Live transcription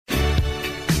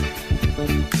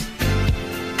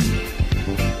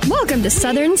Welcome to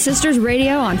Southern Sisters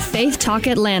Radio on Faith Talk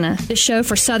Atlanta, the show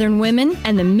for Southern women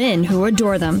and the men who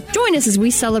adore them. Join us as we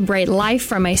celebrate life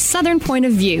from a Southern point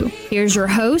of view. Here's your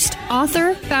host,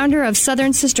 author, founder of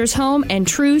Southern Sisters Home, and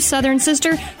true Southern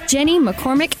sister, Jenny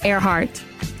McCormick Earhart.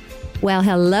 Well,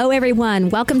 hello, everyone.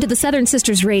 Welcome to the Southern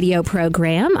Sisters Radio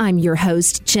program. I'm your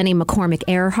host, Jenny McCormick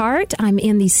Earhart. I'm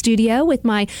in the studio with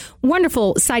my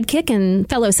wonderful sidekick and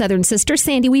fellow Southern sister,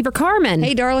 Sandy Weaver Carmen.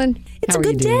 Hey, darling. It's a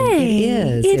good day.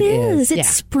 It is. It's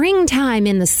springtime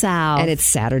in the South. And it's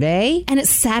Saturday.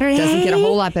 Doesn't get a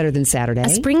whole lot better than Saturday. A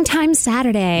springtime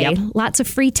Saturday. Yep. Lots of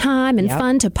free time and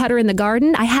fun to putter in the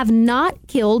garden. I have not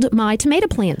killed my tomato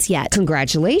plants yet.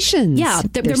 Congratulations. Yeah.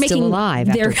 They're still alive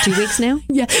after 2 weeks now?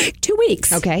 Yeah, 2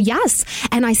 weeks. Okay. Yes.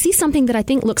 And I see something that I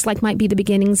think looks like might be the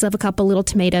beginnings of a couple little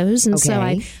tomatoes. And so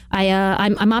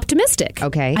I'm optimistic.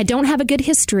 Okay. I don't have a good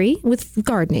history with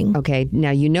gardening. Okay.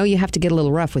 Now, you have to get a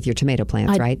little rough with your tomato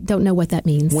plants, right? I don't know what that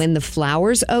means. When the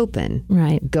flowers open,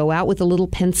 right, go out with a little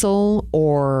pencil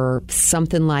or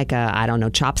something like a,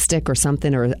 chopstick or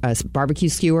something, or a barbecue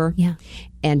skewer. Yeah.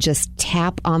 And just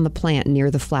tap on the plant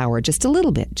near the flower just a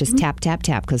little bit. Just tap, tap,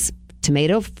 tap, because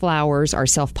tomato flowers are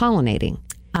self-pollinating.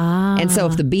 And so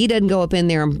if the bee doesn't go up in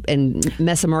there and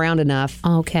mess them around enough,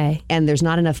 and there's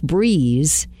not enough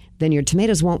breeze, then your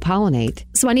tomatoes won't pollinate.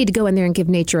 So I need to go in there and give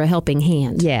nature a helping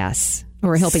hand. Yes.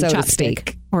 Or a helping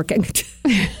chopstick. Or get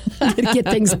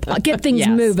things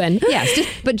moving. Yes,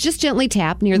 but just gently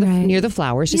tap near the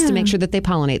flowers just to make sure that they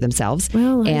pollinate themselves.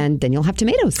 Well, and then you'll have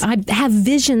tomatoes. I have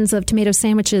visions of tomato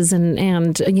sandwiches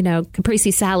and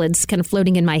caprese salads kind of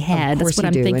floating in my head. That's what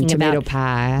I'm thinking and about. Tomato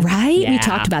pie. Right? Yeah. We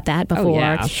talked about that before. Oh,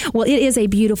 yeah. Well, it is a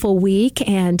beautiful week,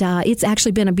 and it's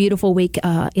actually been a beautiful week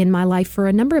in my life for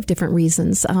a number of different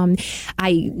reasons.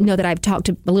 I know that I've talked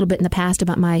a little bit in the past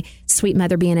about my sweet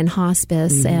mother being in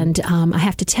hospice, and I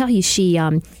have to tell you,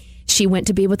 she went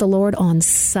to be with the Lord on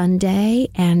Sunday,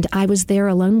 and I was there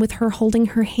alone with her, holding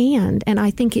her hand. And I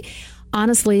think,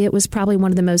 honestly, it was probably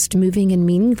one of the most moving and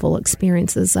meaningful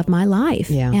experiences of my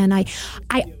life. Yeah. And I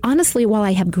honestly, while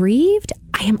I have grieved,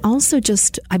 I am also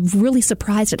I'm really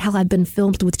surprised at how I've been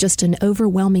filled with just an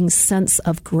overwhelming sense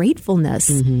of gratefulness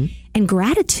and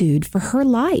gratitude for her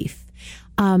life.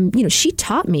 She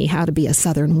taught me how to be a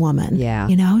Southern woman.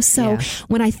 Yeah. So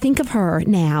when I think of her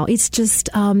now, it's just,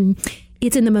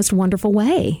 it's in the most wonderful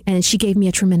way. And she gave me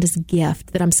a tremendous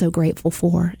gift that I'm so grateful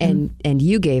for. And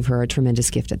you gave her a tremendous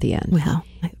gift at the end. Well,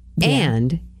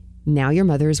 and now your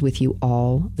mother is with you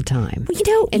all the time.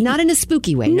 Well, and not in a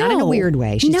spooky way, not in a weird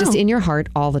way. She's just in your heart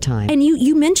all the time. And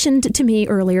you mentioned to me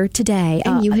earlier today.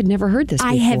 And you had never heard this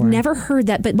before. I have never heard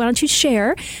that. But why don't you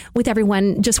share with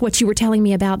everyone just what you were telling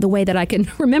me about the way that I can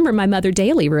remember my mother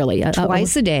daily, really.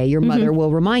 Twice a day, your mother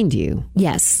will remind you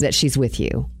that she's with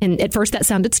you. And at first that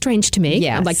sounded strange to me.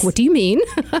 Yes. I'm like, what do you mean?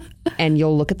 And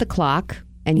you'll look at the clock.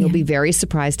 And you'll be very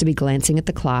surprised to be glancing at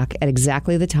the clock at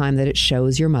exactly the time that it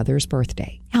shows your mother's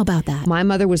birthday. How about that? My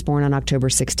mother was born on October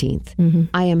 16th.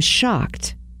 I am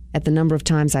shocked at the number of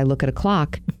times I look at a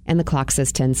clock and the clock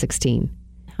says 10:16.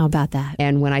 How about that?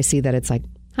 And when I see that, it's like,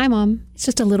 hi, Mom. It's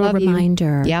just a little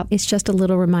reminder. Yep. It's just a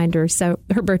little reminder. So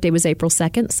her birthday was April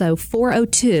 2nd, so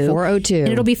 4:02. 4:02. And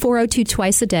it'll be 4:02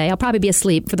 twice a day. I'll probably be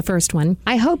asleep for the first one.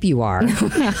 I hope you are.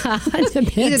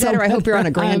 Either that or I hope you're on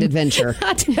a grand adventure.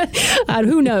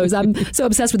 Who knows? I'm so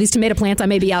obsessed with these tomato plants, I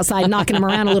may be outside knocking them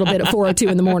around a little bit at 4:02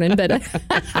 in the morning.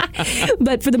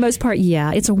 But for the most part,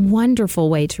 it's a wonderful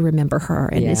way to remember her.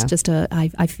 And it's just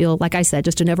I feel, like I said,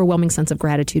 just an overwhelming sense of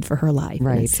gratitude for her life.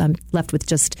 Right. I'm left with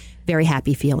just very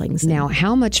happy feelings. Now,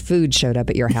 how much food showed up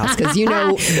at your house? Because,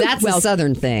 that's a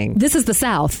Southern thing. This is the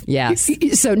South. Yes.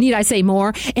 So need I say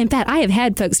more? In fact, I have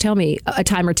had folks tell me a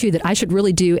time or two that I should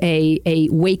really do a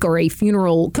wake or a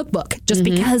funeral cookbook, just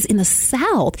because in the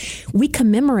South, we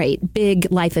commemorate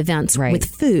big life events with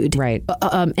food. Right.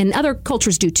 And other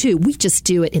cultures do too. We just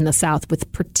do it in the South with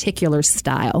particular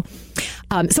style.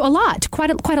 So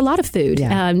quite a lot of food.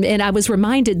 Yeah. And I was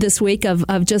reminded this week of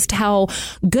just how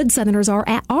good Southerners are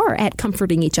at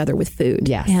comforting each other with food.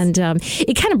 Yes. And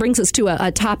it kind of brings us to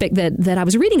a topic that I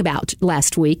was reading about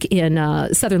last week in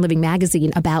Southern Living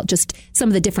Magazine about just some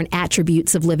of the different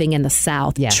attributes of living in the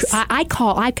South. Yes. I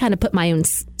kind of put my own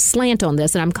slant on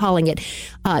this, and I'm calling it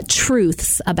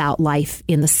truths about life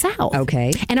in the South.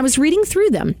 Okay. And I was reading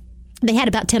through them. They had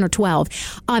about 10 or 12.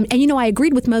 And, you know, I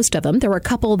agreed with most of them. There were a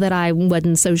couple that I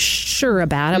wasn't so sure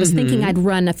about. I was thinking I'd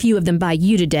run a few of them by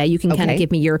you today. You can kind of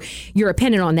give me your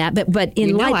opinion on that. But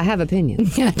in light, I have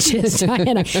opinions. Yeah,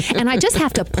 and I just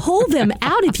have to pull them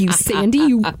out of you, Sandy.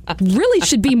 You really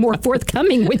should be more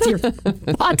forthcoming with your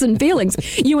thoughts and feelings.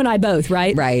 You and I both,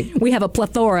 right? Right. We have a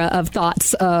plethora of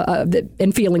thoughts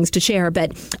and feelings to share.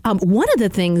 But one of the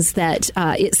things that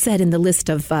it said in the list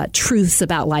of truths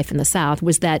about life in the South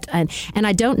was that, and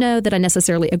I don't know that I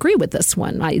necessarily agree with this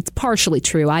one. It's partially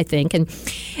true, I think. And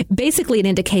basically it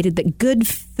indicated that good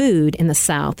food in the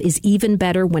South is even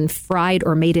better when fried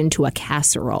or made into a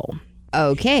casserole.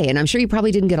 Okay, and I'm sure you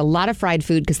probably didn't get a lot of fried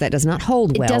food because that does not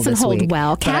hold well. It doesn't this hold week.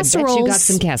 well. Casseroles. I bet you got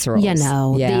some casseroles. You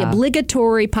know, the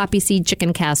obligatory poppy seed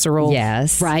chicken casserole.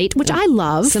 Yes. Right, which I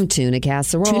love. Some tuna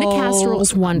casserole. Tuna casserole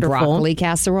is wonderful. Broccoli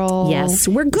casserole. Yes,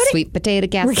 we're good at sweet potato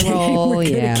casserole.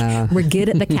 We're good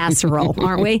at the casserole,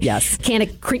 aren't we? Yes. Can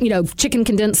of chicken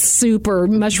condensed soup or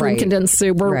mushroom condensed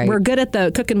soup. We're good at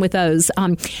the cooking with those.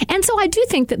 And so I do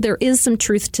think that there is some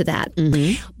truth to that.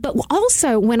 Mm-hmm. But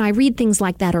also when I read things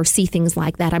like that or see things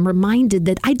like that, I'm reminded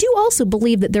that I do also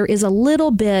believe that there is a little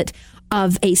bit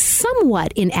of a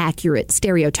somewhat inaccurate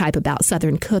stereotype about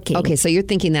Southern cooking. Okay, so you're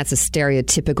thinking that's a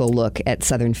stereotypical look at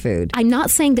Southern food. I'm not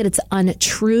saying that it's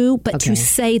untrue, but to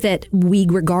say that we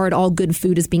regard all good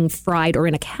food as being fried or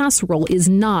in a casserole is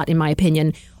not, in my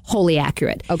opinion, wholly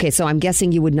accurate. Okay, so I'm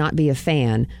guessing you would not be a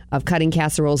fan of cutting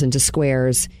casseroles into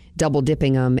squares, double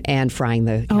dipping them, and frying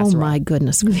the casserole. Oh, my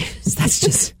goodness. That's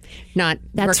just... Not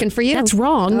working for you? That's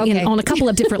wrong on a couple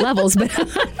of different levels, but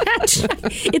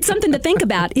it's something to think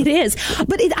about. It is.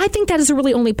 But I think that is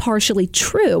really only partially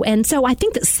true. And so I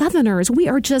think that Southerners, we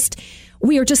are just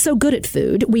so good at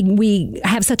food. We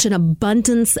have such an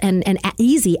abundance and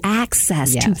easy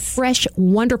access to fresh,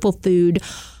 wonderful food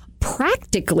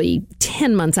practically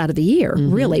 10 months out of the year,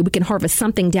 really. We can harvest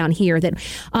something down here that,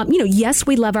 yes,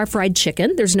 we love our fried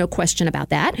chicken. There's no question about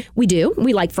that. We do.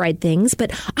 We like fried things.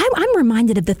 But I'm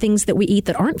reminded of the things that we eat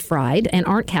that aren't fried and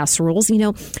aren't casseroles. You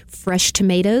know, fresh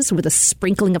tomatoes with a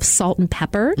sprinkling of salt and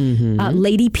pepper,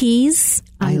 lady peas.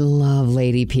 I love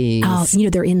lady peas. Oh,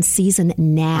 they're in season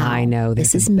now. I know.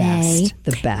 This is May.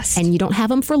 The best. And you don't have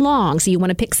them for long, so you want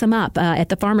to pick some up at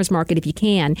the farmer's market if you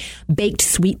can. Baked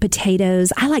sweet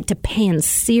potatoes. I like to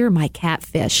pan-sear my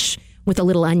catfish with a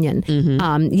little onion.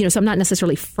 So I'm not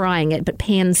necessarily frying it, but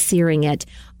pan-searing it.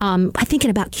 I'm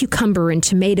thinking about cucumber and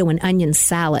tomato and onion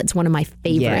salads, one of my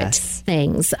favorite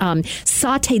things.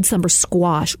 Sauteed summer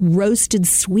squash, roasted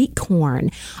sweet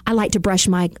corn. I like to brush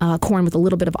my corn with a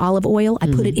little bit of olive oil. I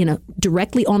put it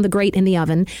directly on the grate in the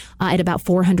oven at about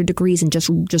 400 degrees and just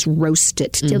roast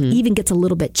it till it even gets a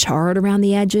little bit charred around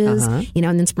the edges, and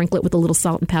then sprinkle it with a little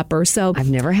salt and pepper. So I've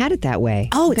never had it that way.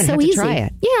 Oh, it's so easy. Try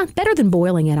it. Yeah, better than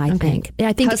boiling it, I think.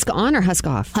 Husk on or husk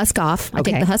off? Husk off. I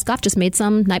think the husk off. Just made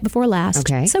some night before last.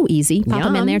 Okay. So easy. Pop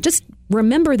them in there. Just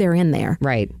remember they're in there.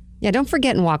 Right. Yeah, don't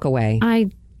forget and walk away.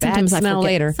 Sometimes I forget.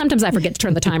 Later. Sometimes I forget to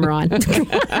turn the timer on.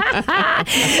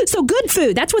 So good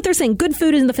food. That's what they're saying. Good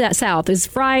food in the South is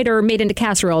fried or made into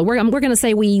casserole. We're going to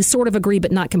say we sort of agree,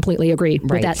 but not completely agree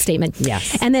with that statement.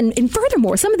 Yes. And then, and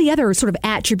furthermore, some of the other sort of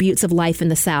attributes of life in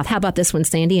the South. How about this one,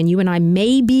 Sandy? And you and I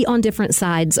may be on different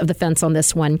sides of the fence on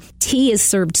this one. Tea is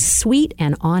served sweet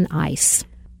and on ice.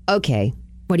 Okay.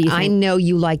 What do you think? I know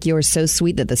you like yours so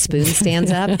sweet that the spoon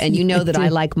stands up, and you know that I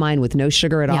like mine with no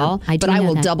sugar at all. But I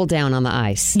will double down on the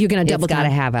ice. You're going to double down.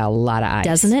 It's got to have a lot of ice.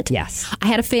 Doesn't it? Yes. I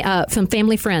had some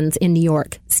family friends in New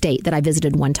York State that I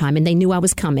visited one time, and they knew I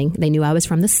was coming. They knew I was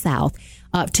from the South.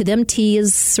 To them, tea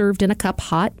is served in a cup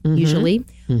hot, usually,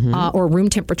 or room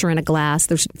temperature in a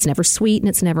glass. It's never sweet and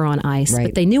it's never on ice. Right.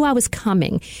 But they knew I was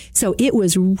coming. So it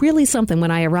was really something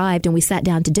when I arrived and we sat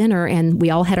down to dinner and we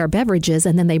all had our beverages,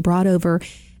 and then they brought over...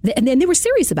 And then they were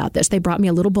serious about this. They brought me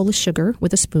a little bowl of sugar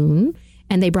with a spoon,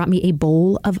 and they brought me a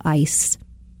bowl of ice,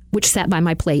 which sat by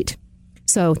my plate.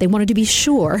 So they wanted to be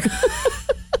sure.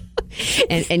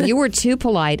 And you were too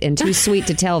polite and too sweet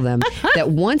to tell them that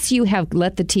once you have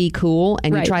let the tea cool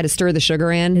and you try to stir the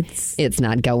sugar in, it's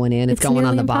not going in. It's going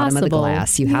on the bottom of the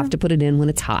glass. You have to put it in when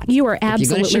it's hot. You are absolutely... If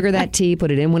you're going to sugar that tea,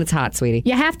 put it in when it's hot, sweetie.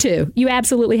 You have to. You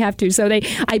absolutely have to. So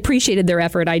I appreciated their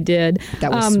effort. I did.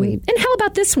 That was sweet. And how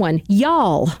about this one?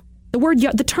 Y'all.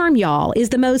 The term y'all is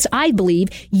the most, I believe,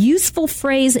 useful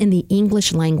phrase in the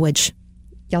English language.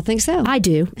 Y'all think so? I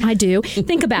do.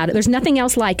 Think about it. There's nothing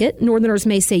else like it. Northerners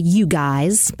may say you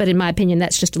guys, but in my opinion,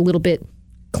 that's just a little bit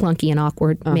clunky and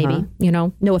awkward, maybe.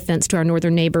 No offense to our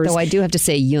northern neighbors. Though I do have to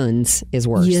say yuns is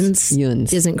worse.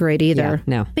 Yuns isn't great either.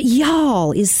 Yeah, no. But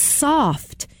y'all is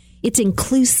soft. it's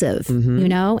inclusive, you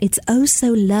know? It's oh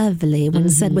so lovely when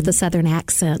said with a Southern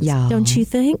accent, don't you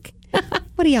think?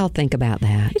 What do y'all think about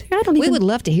that? We would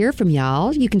love to hear from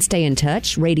y'all. You can stay in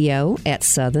touch. Radio at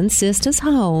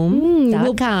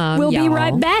SouthernSistersHome.com. We'll be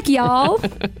right back, y'all.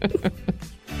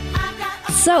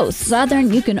 So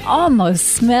Southern, you can almost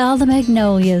smell the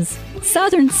magnolias.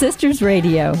 Southern Sisters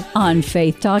Radio on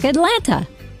Faith Talk Atlanta.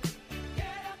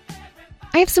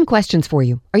 I have some questions for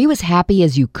you. Are you as happy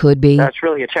as you could be? That's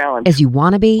really a challenge. As you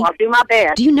want to be? I'll do my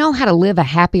best. Do you know how to live a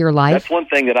happier life? That's one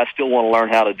thing that I still want to learn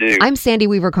how to do. I'm Sandy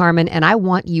Weaver Carmen, and I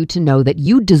want you to know that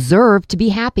you deserve to be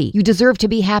happy. You deserve to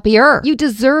be happier. You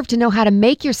deserve to know how to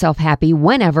make yourself happy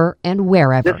whenever and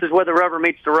wherever. This is where the rubber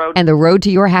meets the road. And the road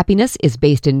to your happiness is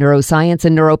based in neuroscience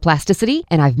and neuroplasticity,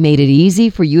 and I've made it easy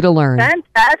for you to learn.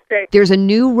 Fantastic. There's a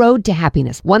new road to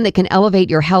happiness, one that can elevate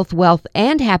your health, wealth,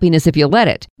 and happiness if you let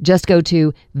it. Just go to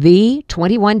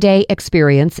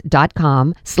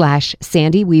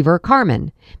the21dayexperience.com/Sandy Weaver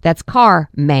Carmen. That's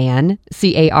Carman,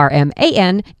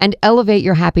 Carman, and elevate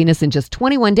your happiness in just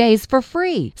 21 days for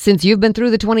free. Since you've been through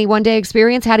the 21-day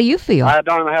experience, how do you feel? I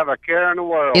don't have a care in the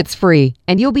world. It's free,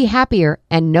 and you'll be happier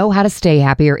and know how to stay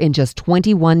happier in just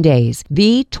 21 days.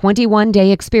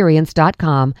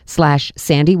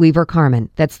 The21dayexperience.com/Sandy Weaver Carmen.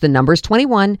 That's the numbers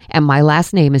 21, and my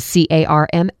last name is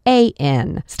Carman.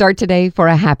 Start today for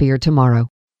a happier tomorrow.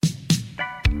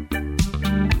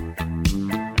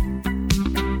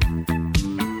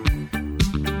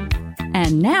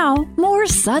 And now, more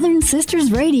Southern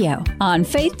Sisters Radio on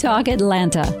Faith Talk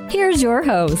Atlanta. Here's your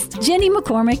host, Jenny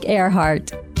McCormick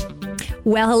Earhart.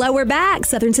 Well, hello, we're back.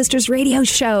 Southern Sisters Radio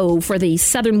show for the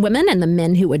Southern women and the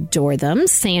men who adore them.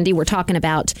 Sandy, we're talking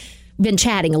about, been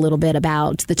chatting a little bit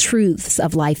about the truths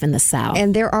of life in the South.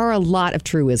 And there are a lot of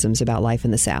truisms about life in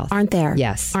the South. Aren't there?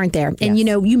 Yes. Aren't there? Yes. And, you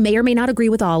know, you may or may not agree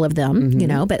with all of them, you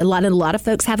know, but a lot of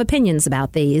folks have opinions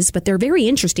about these, but they're very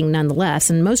interesting nonetheless.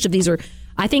 And most of these are,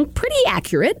 I think, pretty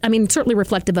accurate. I mean, certainly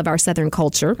reflective of our Southern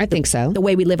culture. I think so. The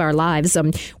way we live our lives.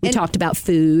 We talked about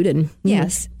food and...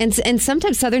 Yes. And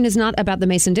sometimes Southern is not about the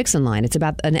Mason-Dixon line. It's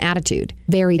about an attitude.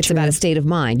 Very It's true. about a state of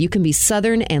mind. You can be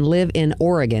Southern and live in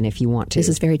Oregon if you want to. This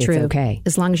is very true. It's okay.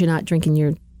 As long as you're not drinking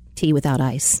your tea without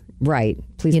ice. Right.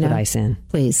 Please put ice in.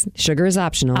 Please. Sugar is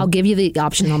optional. I'll give you the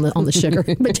option on the sugar,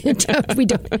 but we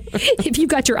don't. If you've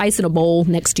got your ice in a bowl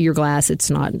next to your glass, that's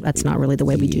not really the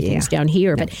way we do things down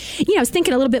here. No. But I was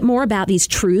thinking a little bit more about these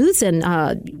truths, and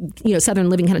Southern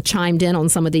Living kind of chimed in on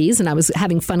some of these, and I was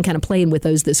having fun kind of playing with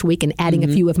those this week and adding a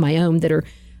few of my own that are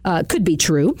could be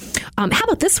true. How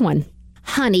about this one?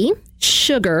 Honey,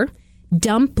 sugar,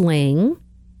 dumpling,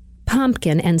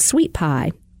 pumpkin, and sweet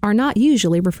pie are not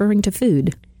usually referring to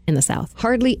food in the South.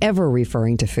 Hardly ever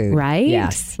referring to food. Right?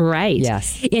 Yes. Right.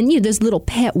 Yes. And those little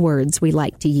pet words we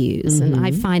like to use. And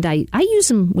I find I use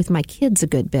them with my kids a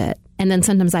good bit. And then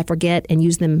sometimes I forget and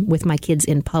use them with my kids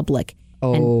in public.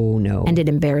 Oh, no. And it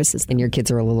embarrasses them. And your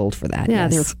kids are a little old for that. Yeah,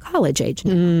 yes. they're college age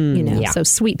now. Yeah. So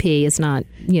sweet pea is not,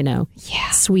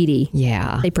 sweetie.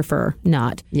 Yeah. They prefer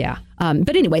not. Yeah.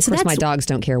 But anyway, so of course, that's... my dogs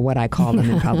don't care what I call them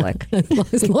in public.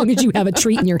 as long as you have a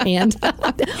treat in your hand.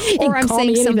 Or I'm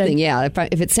saying something. Yeah.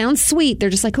 If it sounds sweet, they're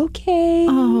just like, okay.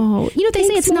 Oh, they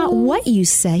say it's not what you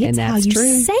say, it's how you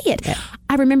say it. Yeah.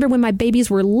 I remember when my babies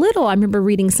were little, I remember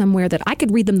reading somewhere that I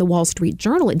could read them the Wall Street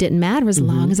Journal. It didn't matter as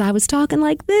long as I was talking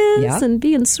like this and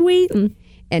being sweet. And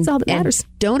that's all that matters.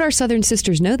 Don't our Southern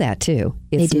sisters know that, too?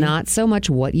 It's not so much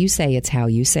what you say, it's how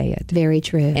you say it. Very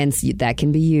true. And that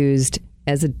can be used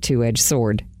as a two-edged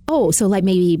sword. Oh, so like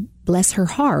maybe bless her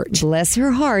heart. Bless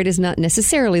her heart is not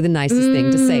necessarily the nicest thing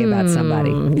to say about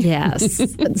somebody. Yes.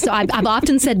 So I've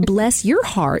often said bless your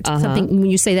heart. Something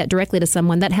when you say that directly to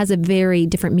someone, that has a very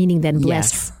different meaning than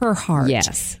bless her heart.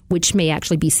 Yes. Which may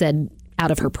actually be said out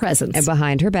of her presence. And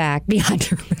behind her back. Behind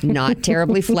her. Not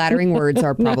terribly flattering words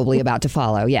are probably about to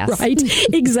follow. Yes. Right.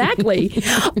 Exactly.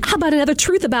 How about another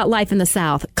truth about life in the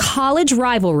South? College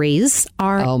rivalries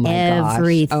are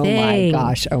everything. Oh my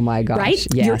gosh. Oh my gosh. Right?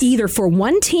 Yes. You're either for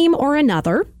one team or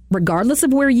another, regardless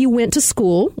of where you went to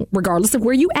school, regardless of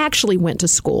where you actually went to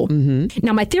school.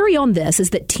 Now, my theory on this is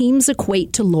that teams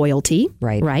equate to loyalty.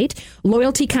 Right?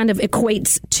 Loyalty kind of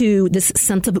equates to this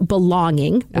sense of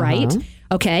belonging. Right?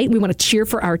 Okay, we want to cheer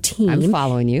for our team. I'm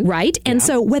following you. Right? And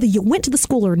so whether you went to the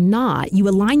school or not, you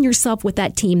align yourself with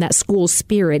that team, that school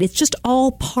spirit. It's just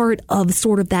all part of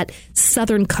sort of that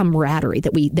Southern camaraderie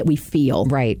that we feel.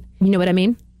 Right. You know what I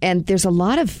mean? And there's a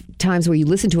lot of times where you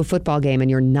listen to a football game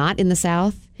and you're not in the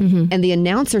South and the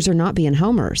announcers are not being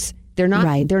homers. They're not.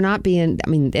 Right. They're not being. I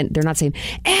mean, they're not saying,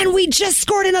 "And we just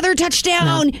scored another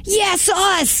touchdown." No. Yes,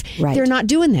 us. Right. They're not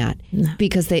doing that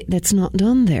because that's not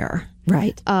done there.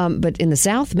 Right. But in the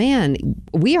South, man,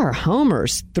 we are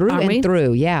homers through Aren't we?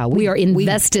 through. Yeah, We are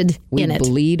invested we in it.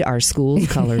 bleed our school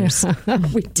colors.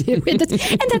 We do. And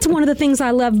that's one of the things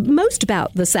I love most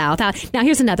about the South. Now,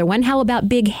 here's another one. How about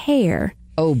big hair?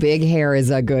 Oh, big hair is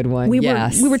a good one. We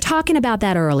yes. were talking about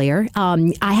that earlier.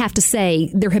 I have to say,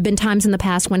 there have been times in the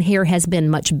past when hair has been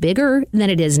much bigger than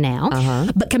it is now.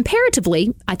 But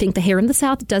comparatively, I think the hair in the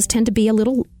South does tend to be a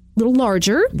little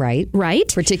larger. Right.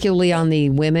 Right. Particularly on the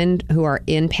women who are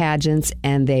in pageants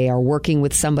and they are working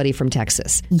with somebody from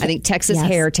Texas. I think Texas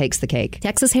hair takes the cake.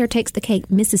 Texas hair takes the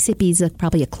cake. Mississippi's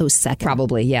probably a close second.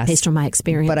 Probably, yes. Based on my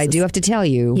experience. But I do have to tell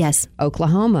you, yes,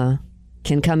 Oklahoma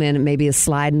can come in maybe a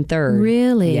slide in third.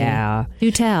 Really? Yeah. Do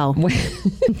tell.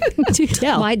 Do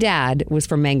tell. My dad was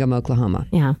from Mangum, Oklahoma.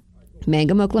 Yeah.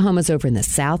 Mangum, Oklahoma is over in the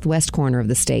southwest corner of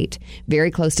the state, very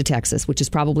close to Texas, which is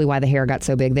probably why the hair got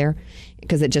so big there,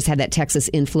 because it just had that Texas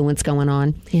influence going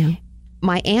on. Yeah.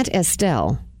 My Aunt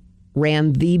Estelle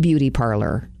ran the beauty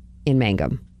parlor in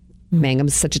Mangum.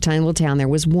 Mangum's such a tiny little town. There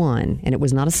was one, and it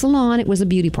was not a salon. It was a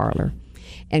beauty parlor.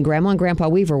 And Grandma and Grandpa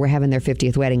Weaver were having their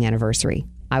 50th wedding anniversary.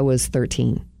 I was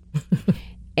 13.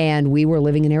 And we were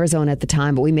living in Arizona at the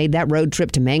time, but we made that road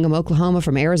trip to Mangum, Oklahoma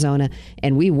from Arizona,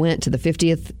 and we went to the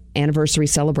 50th anniversary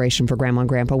celebration for Grandma and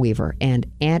Grandpa Weaver. And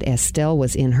Aunt Estelle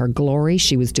was in her glory.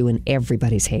 She was doing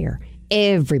everybody's hair.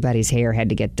 Everybody's hair had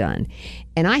to get done.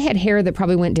 And I had hair that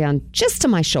probably went down just to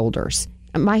my shoulders.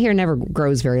 My hair never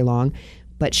grows very long,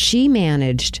 but she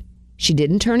managed. She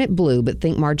didn't turn it blue, but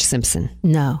think Marge Simpson.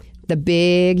 No. The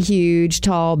big, huge,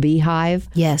 tall beehive.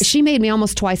 Yes. She made me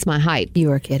almost twice my height.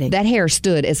 You are kidding. That hair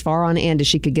stood as far on end as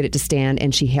she could get it to stand,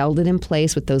 and she held it in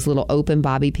place with those little open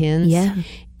bobby pins. Yeah.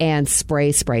 And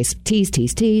spray, tease,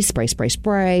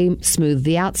 spray, smooth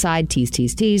the outside, tease,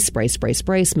 spray,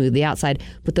 smooth the outside,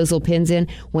 put those little pins in.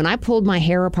 When I pulled my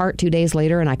hair apart 2 days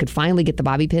later and I could finally get the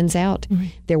bobby pins out,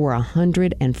 there were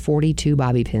 142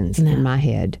 bobby pins in my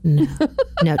head. No.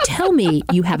 Now, tell me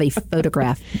you have a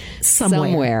photograph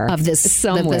somewhere of this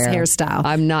hairstyle.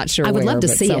 I'm not sure I would where, love to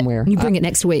but see somewhere. it. You bring it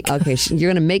next week. Okay, you're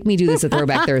going to make me do this at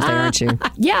Throwback Thursday, aren't you?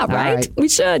 Yeah, All right? We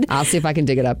should. I'll see if I can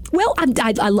dig it up. Well,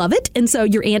 I love it. And so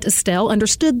your Aunt Estelle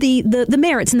understood the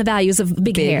merits and the values of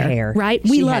big hair. Right?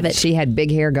 We love it. She had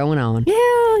big hair going on. Yeah.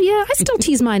 I still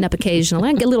tease mine up occasionally.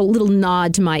 I get a little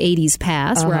nod to my 80s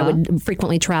past where I would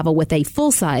frequently travel with a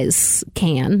full-size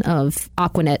can of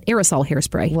Aquanet aerosol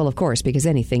hairspray. Well, of course, because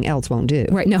anything else won't do.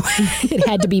 Right. No, it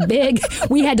had to be big.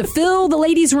 We had to fill the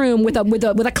ladies' room with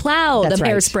a cloud That's of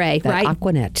right. hairspray, That right?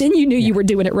 Aquanet. Then you knew you were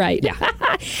doing it right. Yeah.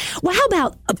 Well, how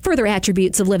about further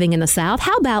attributes of living in the South?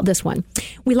 How about this one?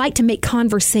 We like to make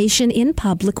conversation in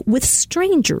public with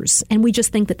strangers, and we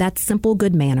just think that that's simple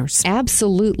good manners.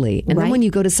 Absolutely. And then when you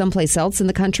go to someplace else in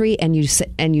the country and you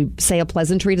say a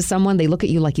pleasantry to someone, they look at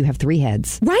you like you have three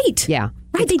heads. Right. Yeah.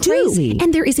 Right, It's they crazy. do.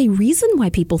 And there is a reason why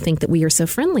people think that we are so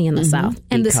friendly in the South.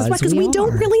 And this is why, because we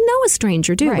don't really know a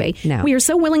stranger, do Right, we? no. We are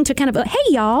so willing to kind of, hey,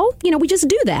 y'all, we just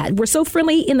do that. We're so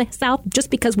friendly in the South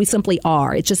just because we simply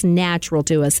are. It's just natural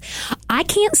to us. I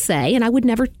can't say, and I would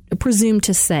never presume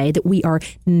to say, that we are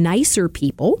nicer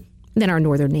people than our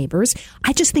northern neighbors.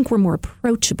 I just think we're more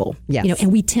approachable. Yes.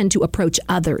 And we tend to approach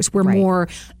others. We're more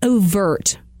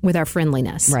overt with our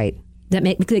friendliness. Right. That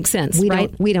makes sense,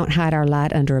 right? We don't hide our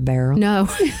light under a barrel. No,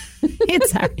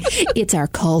 it's our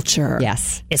culture.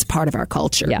 Yes. It's part of our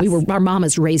culture. Yes. Our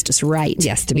mamas raised us right.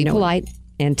 Yes, to be polite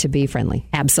and to be friendly.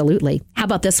 Absolutely. How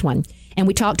about this one? And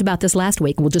we talked about this last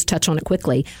week. We'll just touch on it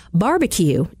quickly.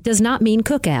 Barbecue does not mean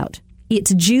cookout.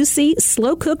 It's juicy,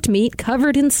 slow-cooked meat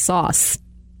covered in sauce.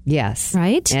 Yes.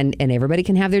 Right? And everybody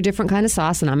can have their different kind of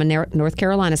sauce, and I'm a North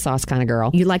Carolina sauce kind of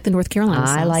girl. You like the North Carolina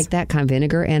sauce? I like that kind,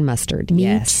 vinegar and mustard. Me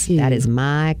yes. too. That is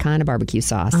my kind of barbecue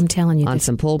sauce. I'm telling you. On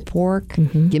some pulled pork.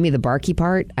 Give me the barky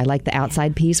part. I like the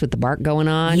outside piece with the bark going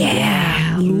on.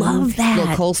 Yeah. Love that. A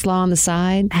little coleslaw on the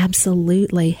side.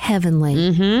 Absolutely. Heavenly.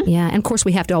 Mm-hmm. Yeah. And of course,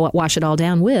 we have to wash it all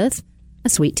down with a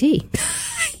sweet tea.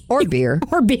 Or beer.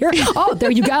 Or beer. Oh,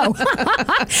 there you go.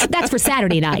 That's for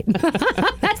Saturday night.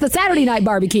 That's the Saturday night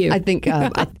barbecue. I think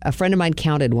a friend of mine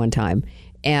counted one time,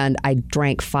 and I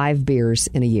drank 5 beers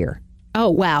in a year. Oh,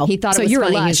 wow. He thought so it was you're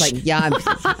funny. a lush. He's like, yeah,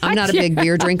 I'm not a big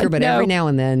beer drinker, but No. every now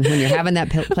and then when you're having that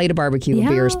plate of barbecue,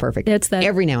 beer is perfect. It's that,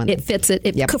 every now and then. It fits it.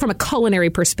 Yep. From a culinary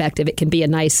perspective, it can be a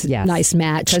nice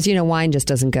match. Because, wine just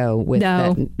doesn't go with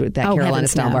that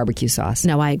Carolina-style barbecue sauce.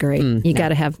 No, I agree. You got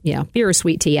to have, beer or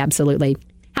sweet tea, absolutely.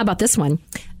 How about this one?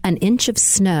 An inch of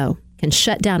snow can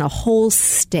shut down a whole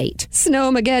state.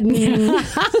 Snowmageddon.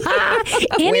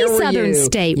 Any Where were southern you?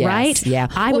 state, Yes, right? yeah.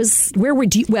 I was, where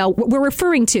would you, well, we're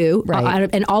referring to, Right.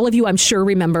 and all of you, I'm sure,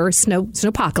 remember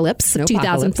Snowpocalypse of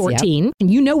 2014. Yep.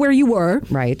 And you know where you were.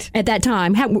 Right. At that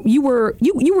time. You were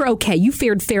okay. You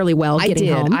fared fairly well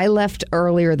getting home. I left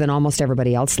earlier than almost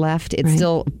everybody else left. It's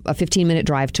still a 15-minute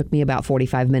drive. Took me about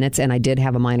 45 minutes, and I did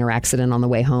have a minor accident on the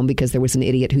way home because there was an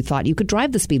idiot who thought you could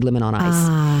drive the speed limit on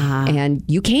ice, and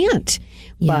you can't.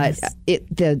 Yes.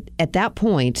 But at that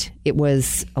point, it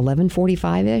was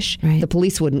 11:45-ish. Right. The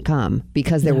police wouldn't come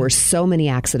because there were so many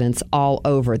accidents all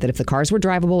over that if the cars were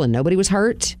drivable and nobody was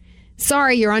hurt,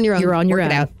 sorry, you're on your own. You're on your Work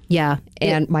own. it out. Yeah.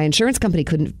 And my insurance company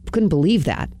couldn't believe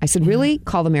that. I said, really?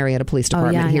 Call the Marietta Police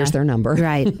Department. Here's their number.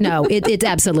 Right. No, it's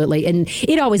absolutely. And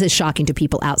it always is shocking to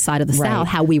people outside of the South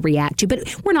how we react to,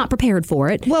 but we're not prepared for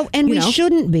it. Well, and we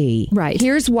shouldn't be. Right.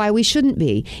 Here's why we shouldn't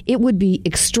be. It would be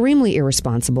extremely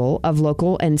irresponsible of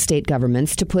local and state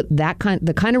governments to put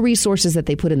the kind of resources that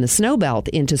they put in the snow belt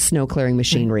into snow clearing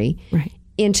machinery. Right.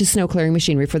 Into snow clearing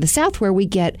machinery for the South, where we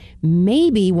get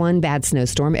maybe one bad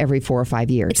snowstorm every 4 or 5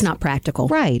 years. It's not practical.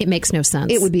 Right. It makes no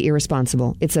sense. It would be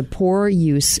irresponsible. It's a poor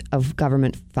use of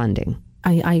government funding.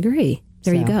 I agree.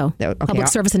 There you go. Okay, Public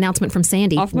service announcement from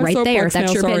Sandy. Off my Right there. soapbox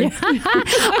That's now, your opinion.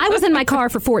 I was in my car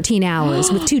for 14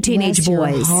 hours with 2 teenage Bless your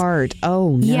boys. heart.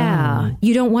 Oh, no. Yeah.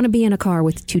 You don't want to be in a car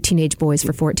with 2 teenage boys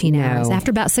for 14 hours.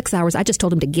 After about 6 hours, I just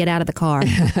told them to get out of the car.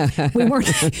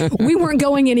 we weren't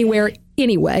going anywhere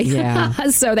anyway. Yeah.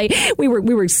 So we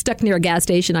were stuck near a gas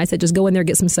station. I said, just go in there,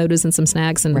 get some sodas and some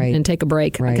snacks and take a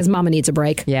break because Mama needs a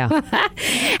break. Yeah.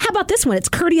 How about this one? It's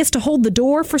courteous to hold the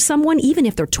door for someone even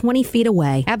if they're 20 feet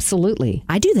away. Absolutely.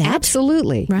 I do that.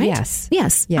 Absolutely. Right? Yes.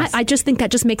 Yes. Yes. I just think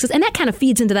that just makes us, and that kind of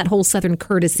feeds into that whole Southern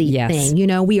courtesy thing. You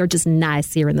know, we are just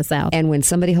nice here in the South. And when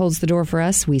somebody holds the door for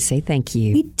us, we say thank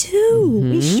you. We do.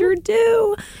 We sure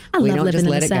do. We love don't living just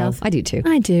in let the it South. go. I do too.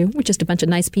 I do. We're just a bunch of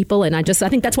nice people, and I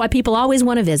think that's why people always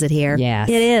want to visit here. Yes.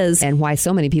 It is. And why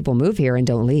so many people move here and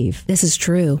don't leave. This is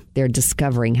true. They're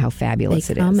discovering how fabulous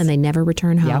They it come is. and they never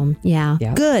return home. Yeah.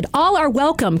 Yep. Good. All are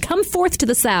welcome. Come forth to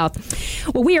the South.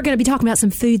 Well, we are going to be talking about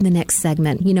some food in the next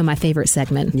segment. You know my favorite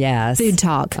segment. Yes. Food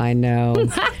talk. I know.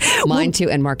 Mine too,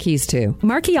 and Marquise too.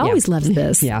 Marquis always loves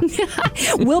this. Yeah.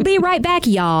 We'll be right back,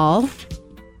 y'all.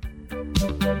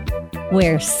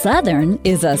 Where Southern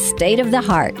is a state of the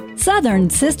heart. Southern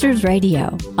Sisters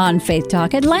Radio on Faith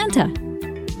Talk Atlanta.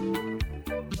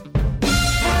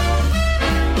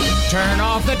 Turn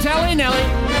off the telly, Nelly.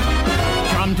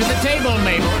 Come to the table,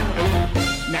 Mabel.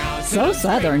 Now, So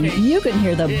Southern, you can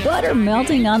hear the butter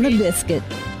melting on the biscuit.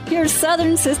 Here's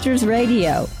Southern Sisters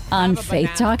Radio on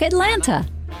Faith Talk Atlanta.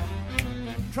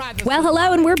 Well,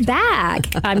 hello, and we're back.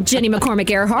 I'm Jenny McCormick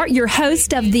Earhart, your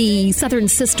host of the Southern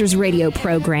Sisters radio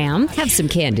program. Have some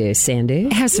candy, Sandy.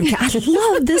 I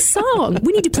love this song.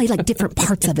 We need to play like different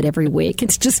parts of it every week.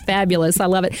 It's just fabulous. I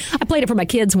love it. I played it for my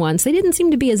kids once. They didn't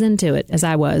seem to be as into it as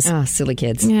I was. Oh, silly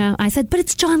kids. Yeah, I said, but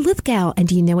it's John Lithgow. And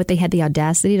do you know what they had the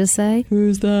audacity to say?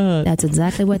 Who's that? That's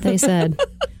exactly what they said.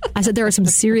 I said, there are some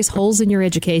serious holes in your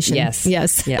education. Yes.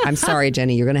 Yes. Yeah, I'm sorry,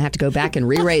 Jenny. You're going to have to go back and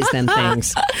re-raise them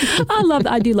things.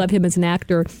 I do love him as an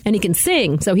actor, and he can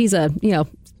sing. So he's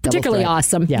particularly threat.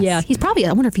 awesome. Yes. Yeah. He's probably,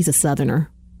 I wonder if he's a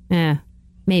Southerner.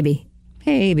 Maybe.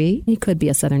 Maybe. He could be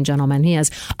a Southern gentleman. He is.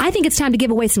 I think it's time to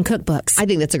give away some cookbooks. I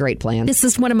think that's a great plan. This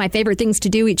is one of my favorite things to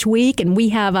do each week, and we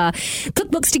have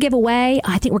cookbooks to give away.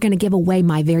 I think we're going to give away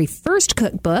my very first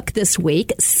cookbook this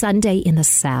week, Sunday in the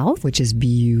South. Which is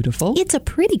beautiful. It's a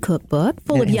pretty cookbook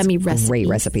full And of it has yummy recipes. Great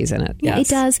recipes in it. Yeah, Yes.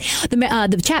 it does.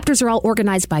 The chapters are all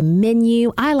organized by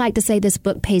menu. I like to say this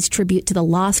book pays tribute to the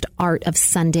lost art of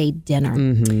Sunday dinner.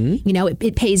 Mm-hmm. You know,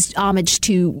 it pays homage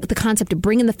to the concept of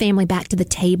bringing the family back to the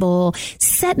table,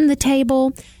 setting the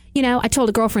table. You know, I told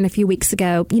a girlfriend a few weeks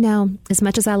ago, you know, as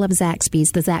much as I love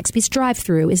Zaxby's, the Zaxby's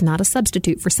drive-thru is not a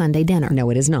substitute for Sunday dinner. No,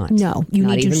 it is not. No, you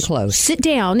not need even to close. Sit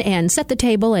down and set the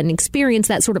table and experience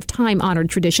that sort of time-honored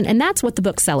tradition, and that's what the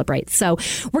book celebrates. So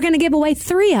we're going to give away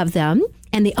 3 of them,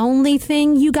 and the only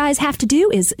thing you guys have to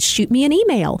do is shoot me an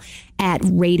email at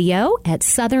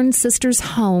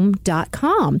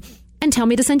radio@southernsistershome.com. and tell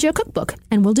me to send you a cookbook,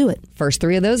 and we'll do it. First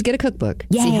 3 of those get a cookbook.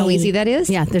 Yay. See how easy that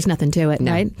is? Yeah, there's nothing to it,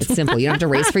 No, right? it's simple. You don't have to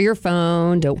race for your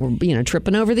phone. Don't,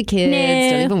 tripping over the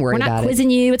kids. Don't even worry we're not about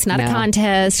quizzing you. It's not a No.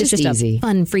 contest. It's just easy. a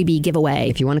fun freebie giveaway.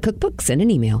 If you want a cookbook, send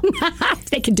an email.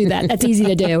 They can do that. That's easy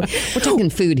to do. We're talking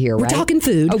food here, right? We're talking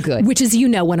food. Oh, good. Which is,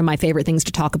 one of my favorite things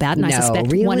to talk about. And I No,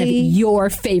 suspect really? one of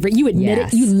your favorite. You admit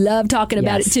Yes. it. You love talking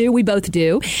about Yes. it, too. We both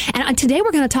do. And today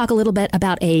we're going to talk a little bit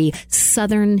about a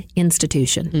Southern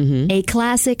institution, a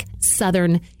classic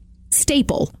Southern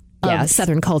staple of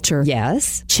Southern culture.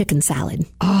 Yes. Chicken salad.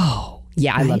 Oh.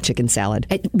 Yeah, I love chicken salad.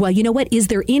 Well, you know what? Is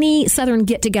there any Southern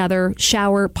get-together,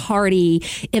 shower, party,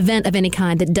 event of any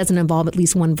kind that doesn't involve at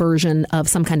least one version of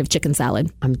some kind of chicken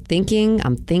salad? I'm thinking.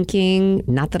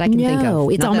 Not that I can think of.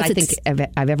 It's not almost that I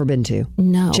think I've ever been to.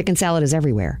 No. Chicken salad is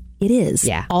everywhere. It is.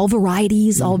 Yeah. All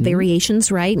varieties, all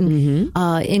variations, right? And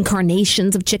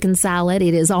incarnations of chicken salad.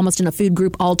 It is almost in a food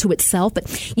group all to itself.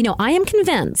 But, you know, I am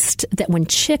convinced that when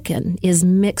chicken is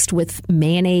mixed with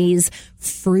mayonnaise,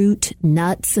 fruit,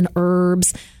 nuts, and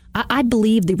herbs, I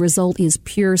believe the result is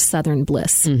pure Southern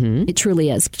bliss. It truly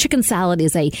is. Chicken salad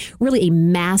is really a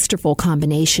masterful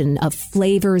combination of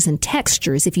flavors and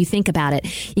textures. If you think about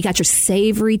it, you got your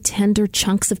savory, tender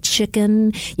chunks of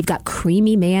chicken. You've got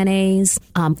creamy mayonnaise.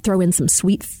 Throw in some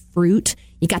sweet fruit.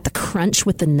 You got the crunch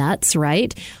with the nuts,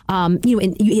 right? You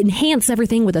enhance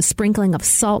everything with a sprinkling of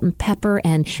salt and pepper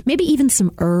and maybe even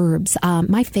some herbs.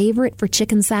 My favorite for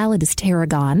chicken salad is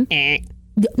tarragon.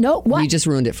 No, what? You just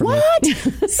ruined it for me. What?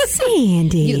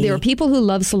 Sandy. There are people who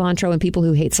love cilantro and people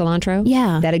who hate cilantro.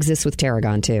 Yeah. That exists with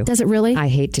tarragon, too. Does it really? I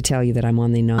hate to tell you that I'm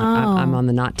on the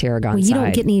not tarragon well, you side.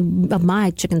 don't get any of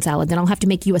my chicken salad, then I'll have to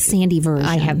make you a Sandy version.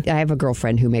 I have a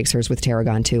girlfriend who makes hers with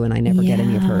tarragon, too, and I never get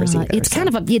any of hers either. It's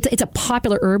kind of it's a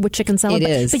popular herb with chicken salad. It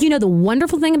is. But you know, the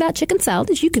wonderful thing about chicken salad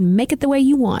is you can make it the way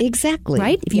you want. Exactly.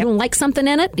 Right? If you don't like something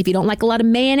in it, if you don't like a lot of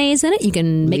mayonnaise in it, you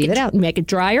can make Leave it out. Make it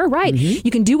drier. Right. You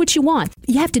can do what you want.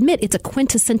 You have to admit, it's a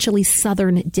quintessentially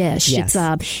Southern dish. Yes.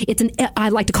 I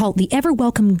like to call it the ever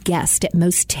welcome guest at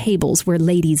most tables where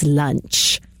ladies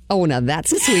lunch. Oh, now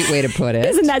that's a sweet way to put it.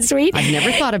 Isn't that sweet? I've never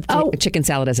thought of chicken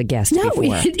salad as a guest before.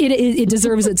 It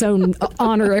deserves its own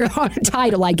honor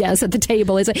title, I guess, at the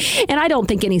table. And I don't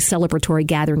think any celebratory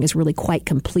gathering is really quite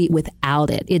complete without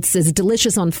it. It's as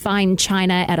delicious on fine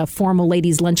china at a formal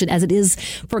ladies' luncheon as it is,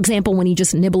 for example, when you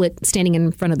just nibble it standing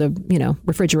in front of the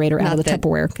refrigerator out of the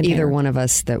Tupperware container. Either one of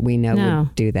us that we know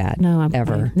would do that.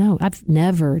 Ever. I've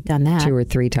never done that. 2 or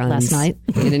 3 times last night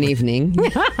in an evening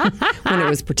when it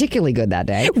was particularly good that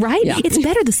day. Right? Yeah. It's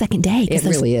better the second day because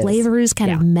those really flavors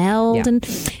kind of meld. Yeah. And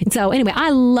so anyway,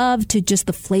 I love just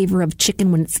the flavor of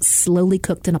chicken when it's slowly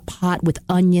cooked in a pot with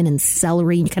onion and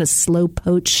celery. And you kind of slow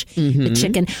poach the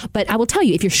chicken. But I will tell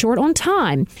you, if you're short on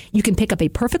time, you can pick up a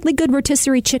perfectly good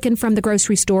rotisserie chicken from the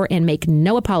grocery store and make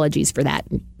no apologies for that.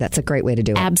 That's a great way to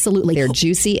do it. Absolutely. They're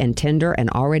juicy and tender and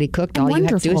already cooked. All you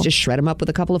have to do is just shred them up with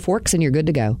a couple of forks and you're good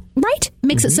to go. Right?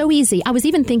 Makes it so easy. I was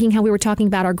even thinking how we were talking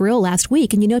about our grill last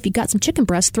week. And if you've got some chicken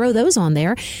breasts, throw those on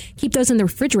there. Keep those in the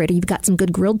refrigerator. You've got some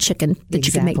good grilled chicken that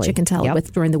you can make chicken salad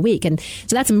with during the week. And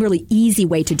so that's a really easy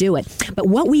way to do it. But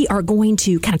what we are going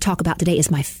to kind of talk about today is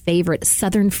my favorite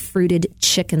Southern fruited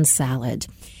chicken salad.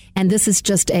 And this is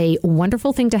just a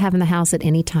wonderful thing to have in the house at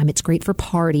any time. It's great for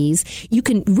parties. You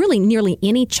can really nearly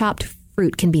any chopped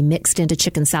fruit can be mixed into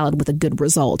chicken salad with a good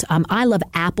result. I love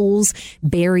apples,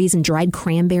 berries, and dried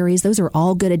cranberries. Those are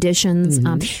all good additions.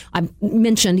 I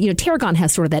mentioned, tarragon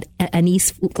has sort of that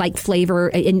anise-like flavor.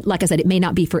 And like I said, it may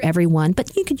not be for everyone,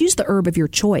 but you could use the herb of your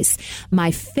choice.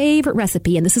 My favorite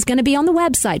recipe, and this is going to be on the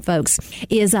website, folks,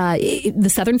 is the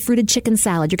Southern fruited chicken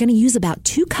salad. You're going to use about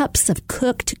 2 cups of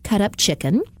cooked, cut-up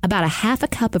chicken, about a half a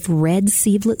cup of red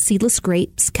seedless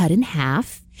grapes cut in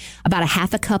half, about a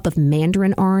half a cup of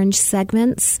mandarin orange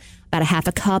segments, about a half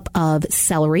a cup of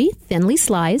celery, thinly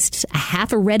sliced, a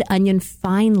half a red onion,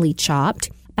 finely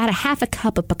chopped, about a half a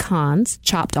cup of pecans,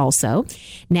 chopped also.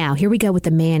 Now, here we go with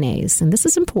the mayonnaise, and this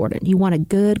is important. You want a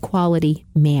good quality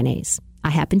mayonnaise.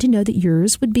 I happen to know that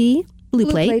yours would be Blue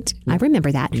Plate. I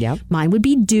remember that. Yep. Mine would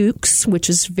be Duke's, which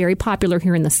is very popular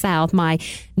here in the South. My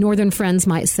northern friends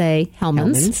might say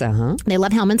Hellman's. They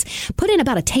love Hellman's. Put in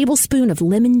about a tablespoon of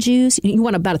lemon juice. You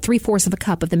want about 3/4 of a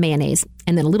cup of the mayonnaise,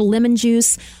 and then a little lemon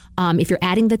juice. If you're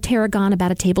adding the tarragon,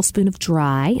 about a tablespoon of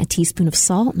dry, a teaspoon of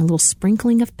salt, and a little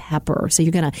sprinkling of pepper. So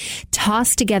you're going to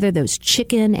toss together those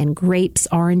chicken and grapes,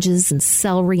 oranges and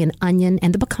celery and onion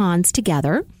and the pecans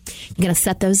together. You're going to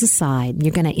set those aside.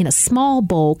 You're going to, in a small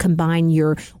bowl, combine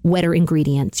your wetter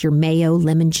ingredients, your mayo,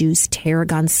 lemon juice,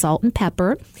 tarragon, salt, and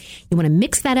pepper. You want to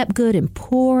mix that up good and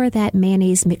pour that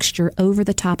mayonnaise mixture over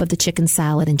the top of the chicken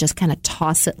salad and just kind of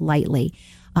toss it lightly.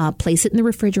 Place it in the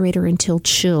refrigerator until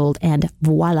chilled, and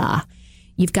voila,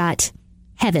 you've got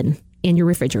heaven in your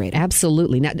refrigerator.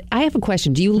 Absolutely. Now, I have a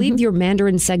question. Do you leave your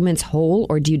mandarin segments whole,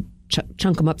 or do you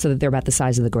chunk them up so that they're about the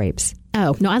size of the grapes?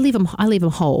 Oh, no, I leave them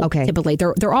whole. Okay. Typically,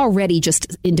 they're already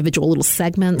just individual little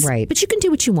segments. Right. But you can do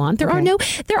what you want. There are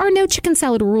no chicken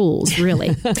salad rules,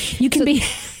 really. You can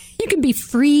you can be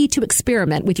free to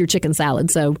experiment with your chicken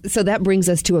salad. So that brings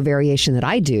us to a variation that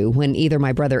I do when either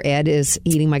my brother Ed is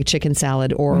eating my chicken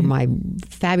salad or my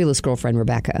fabulous girlfriend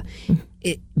Rebecca.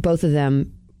 Both of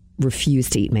them refuse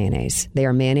to eat mayonnaise. They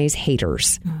are mayonnaise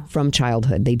haters from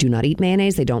childhood. They do not eat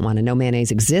mayonnaise. They don't want to know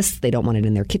mayonnaise exists. They don't want it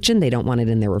in their kitchen. They don't want it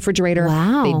in their refrigerator.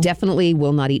 Wow. They definitely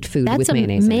will not eat food with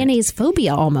mayonnaise. That's a mayonnaise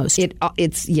phobia almost.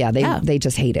 They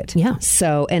just hate it. Yeah.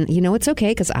 So, and it's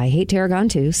okay because I hate tarragon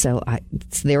too. So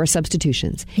there are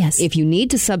substitutions. Yes. If you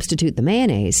need to substitute the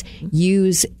mayonnaise,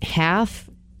 use half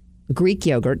Greek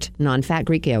yogurt, non-fat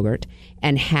Greek yogurt,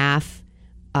 and half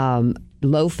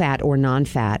low-fat or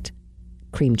non-fat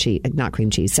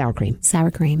sour cream.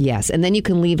 Sour cream. Yes. And then you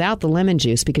can leave out the lemon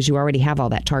juice because you already have all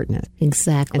that tartness.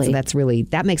 Exactly. And so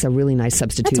that makes a really nice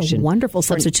substitution. That's a wonderful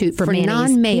substitute for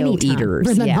mayonnaise. non-mayo anytime. eaters.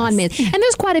 For the non-mayo. And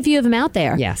there's quite a few of them out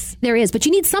there. Yes. There is. But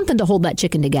you need something to hold that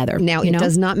chicken together. Now, it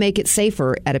does not make it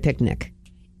safer at a picnic.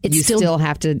 You still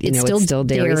have to, it's still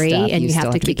dairy stuff. And you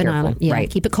have to keep an eye on it. Yeah, right.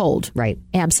 Keep it cold. Right.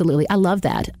 Absolutely. I love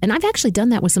that. And I've actually done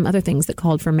that with some other things that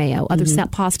called for mayo, other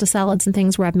pasta salads and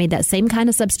things where I've made that same kind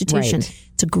of substitution. Right.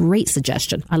 It's a great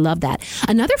suggestion. I love that.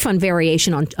 Another fun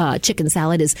variation on chicken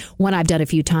salad is one I've done a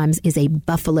few times is a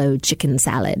buffalo chicken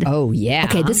salad. Oh, yeah.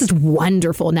 Okay, this is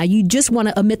wonderful. Now, you just want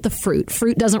to omit the fruit.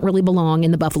 Fruit doesn't really belong in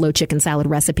the buffalo chicken salad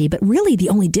recipe, but really the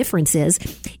only difference is,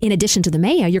 in addition to the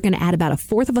mayo, you're going to add about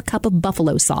 1/4 of a cup of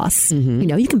buffalo sauce.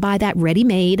 You can buy that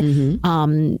ready-made.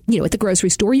 At the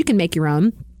grocery store, you can make your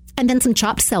own. And then some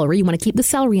chopped celery. You want to keep the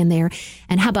celery in there.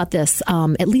 And how about this?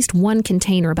 At least one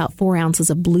container, about 4 ounces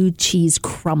of blue cheese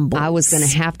crumbles. I was going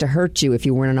to have to hurt you if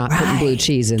you were not putting blue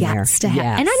cheese in there. Yes. And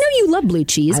I know you love blue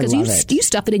cheese because you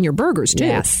stuff it in your burgers too.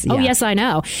 Yes. Oh, yeah. yes, I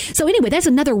know. So anyway, that's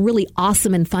another really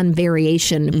awesome and fun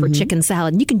variation for chicken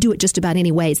salad. You can do it just about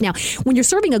any ways. Now, when you're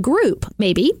serving a group,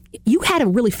 maybe, you had a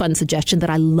really fun suggestion that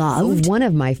I loved. One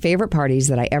of my favorite parties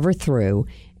that I ever threw,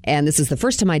 and this is the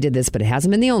first time I did this, but it hasn't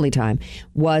been the only time,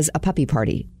 was a puppy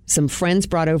party. Some friends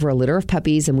brought over a litter of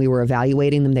puppies, and we were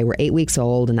evaluating them. They were 8 weeks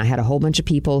old, and I had a whole bunch of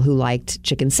people who liked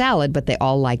chicken salad, but they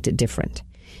all liked it different.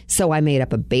 So I made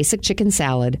up a basic chicken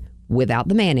salad without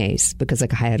the mayonnaise because I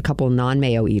had a couple of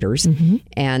non-mayo eaters,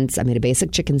 and I made a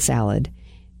basic chicken salad,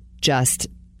 just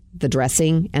the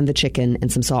dressing and the chicken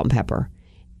and some salt and pepper.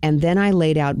 And then I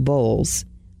laid out bowls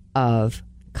of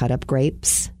cut up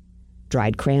grapes,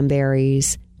 dried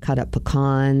cranberries, cut up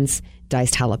pecans,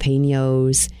 diced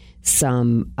jalapenos,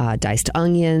 some diced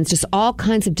onions, just all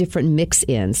kinds of different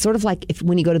mix-ins. Sort of like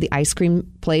when you go to the ice cream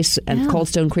place at Cold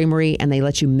Stone Creamery and they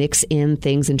let you mix in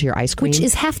things into your ice cream. Which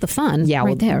is half the fun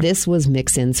right there. This was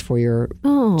mix-ins for your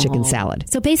chicken salad.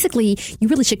 So basically, you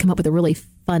really should come up with a really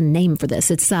fun name for this.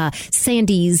 It's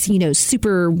Sandy's,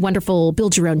 super wonderful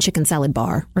build your own chicken salad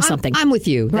bar or something. I'm with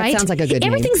you. Right? That sounds like a good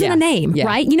name. Everything's in a name, Yeah.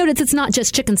 right? You notice it's not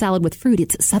just chicken salad with fruit.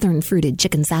 It's southern fruited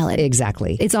chicken salad.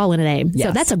 Exactly. It's all in a name.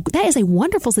 Yes. So that is a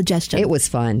wonderful suggestion. It was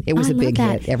fun. It was a big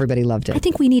hit. Everybody loved it. I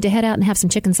think we need to head out and have some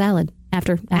chicken salad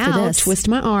after this. Twist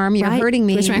my arm. You're hurting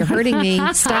me. You're hurting me.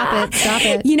 Stop it. Stop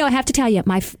it. I have to tell you,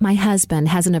 my husband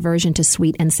has an aversion to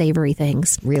sweet and savory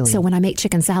things. Really? So when I make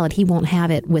chicken salad, he won't have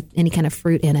it with any kind of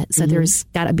fruit in it. So there's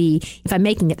got to be, if I'm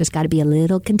making it, there's got to be a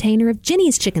little container of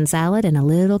Ginny's chicken salad and a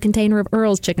little container of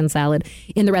Earl's chicken salad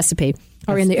in the recipe.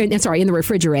 Or in the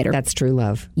refrigerator. That's true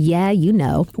love. Yeah, you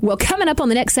know. Well, coming up on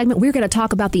the next segment, we're going to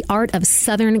talk about the art of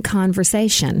Southern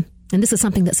conversation. And this is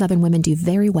something that Southern women do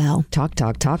very well. Talk.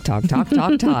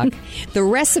 The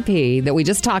recipe that we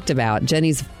just talked about,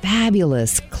 Jenny's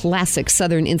fabulous classic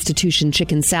Southern Institution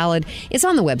chicken salad, is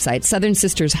on the website,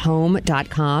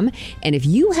 southernsistershome.com. And if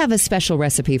you have a special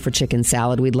recipe for chicken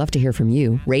salad, we'd love to hear from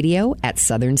you.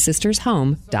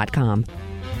 radio@southernsistershome.com.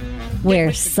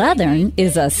 Where Southern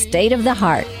is a state of the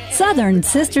heart. Southern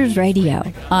Sisters Radio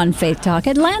on Faith Talk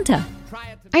Atlanta.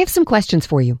 I have some questions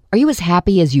for you. Are you as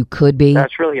happy as you could be?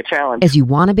 That's really a challenge. As you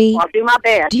want to be? I'll do my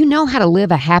best. Do you know how to live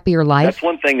a happier life? That's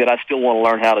one thing that I still want to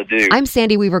learn how to do. I'm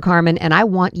Sandy Weaver Carmen, and I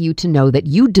want you to know that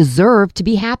you deserve to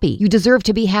be happy. You deserve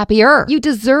to be happier. You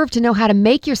deserve to know how to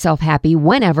make yourself happy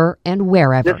whenever and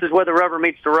wherever. This is where the rubber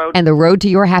meets the road. And the road to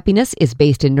your happiness is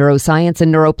based in neuroscience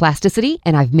and neuroplasticity,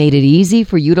 and I've made it easy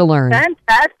for you to learn.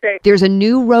 Fantastic. There's a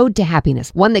new road to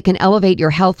happiness, one that can elevate your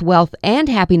health, wealth, and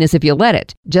happiness if you let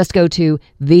it. Just go to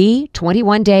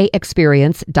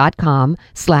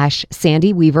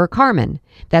the21dayexperience.com/Sandy Weaver Carmen.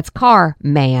 That's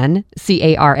CarMan,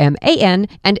 CarMan,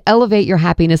 and elevate your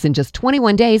happiness in just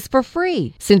 21 days for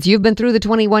free. Since you've been through the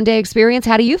 21-day experience,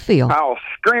 how do you feel? I was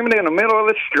screaming in the middle of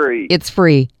the street. It's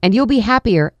free, and you'll be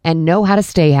happier and know how to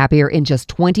stay happier in just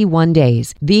 21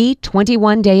 days.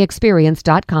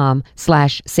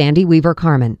 The21dayexperience.com/Sandy Weaver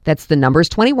Carmen. That's the numbers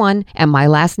 21, and my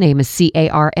last name is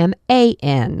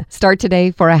CarMan. Start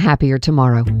today for a happier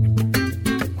tomorrow.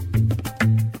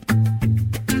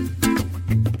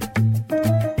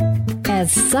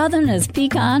 As Southern as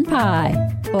pecan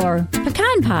pie, or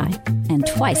pecan pie, and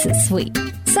twice as sweet.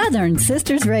 Southern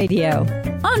Sisters Radio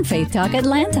on Faith Talk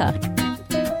Atlanta.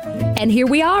 And here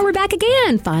we are. We're back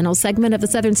again. Final segment of the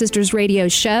Southern Sisters Radio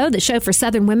show, the show for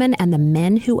Southern women and the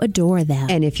men who adore them.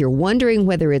 And if you're wondering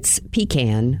whether it's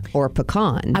pecan or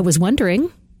pecan, I was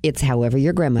wondering. It's however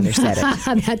your grandmother said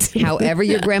it. However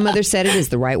your grandmother said it is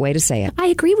the right way to say it. I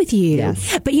agree with you.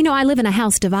 Yes. But, I live in a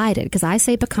house divided because I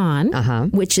say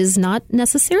pecan, which is not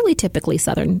necessarily typically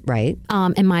Southern. Right.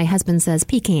 And my husband says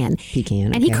pecan.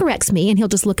 Pecan. And he corrects me, and he'll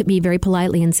just look at me very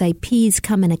politely and say, peas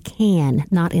come in a can,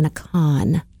 not in a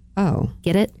con. Oh.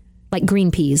 Get it? Like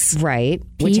green peas. Right.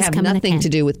 Which have nothing to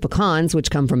do with pecans, which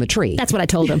come from a tree. That's what I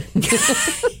told him.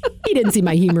 He didn't see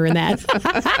my humor in that.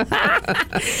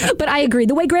 But I agree.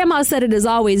 The way Grandma said it is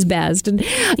always best. And,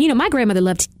 my grandmother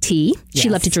loved tea. She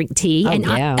loved to drink tea. Oh, and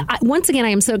yeah. Once again, I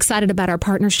am so excited about our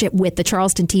partnership with the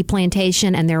Charleston Tea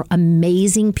Plantation and their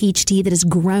amazing peach tea that is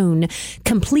grown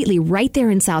completely right there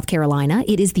in South Carolina.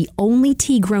 It is the only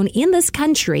tea grown in this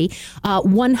country,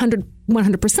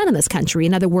 100% in this country.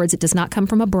 In other words, it does not come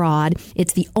from abroad.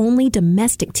 It's the only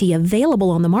domestic tea available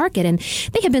on the market. And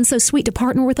they have been so sweet to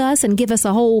partner with us and give us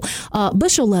a whole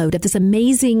bushel load of this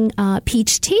amazing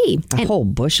peach tea. A whole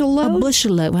bushel load? A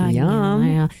bushel load. Well, Yum.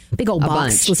 yeah. Big old box.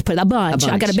 Bunch. Let's put it a bunch.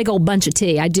 I got a big old bunch of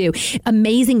tea. I do.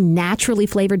 Amazing, naturally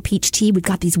flavored peach tea. We've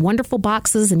got these wonderful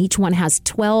boxes, and each one has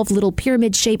 12 little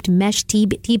pyramid-shaped mesh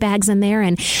tea bags in there.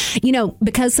 And,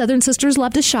 because Southern Sisters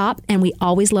love to shop, and we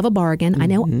always love a bargain. I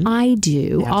know I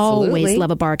do. Absolutely. Always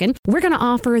love a bargain. We're going to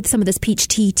offer some of this peach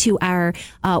tea to our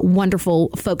wonderful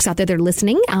folks out there that are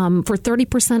listening for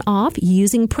 30% off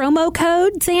using promo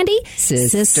code, Sandy?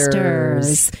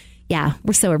 Sisters. Yeah,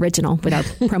 we're so original with our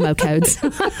promo codes.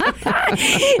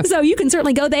 So you can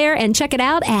certainly go there and check it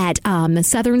out at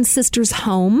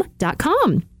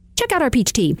southernsistershome.com. Check out our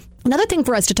peach tea. Another thing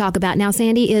for us to talk about now,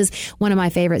 Sandy, is one of my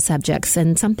favorite subjects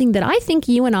and something that I think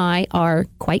you and I are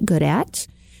quite good at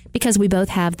because we both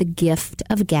have the gift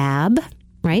of gab,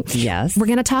 right? Yes. We're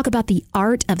going to talk about the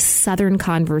art of Southern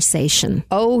conversation.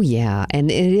 Oh, yeah.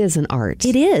 And it is an art.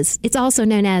 It is. It's also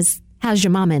known as how's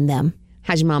your mama and them?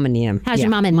 How's your mama name? How's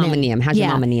your mama and them? Mama name. How's your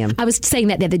mama name? I was saying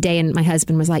that the other day, and my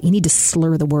husband was like, "You need to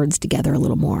slur the words together a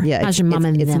little more." Yeah, how's your mama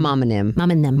and them? It's momonym.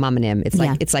 Momonym. Momonym.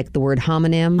 It's like the word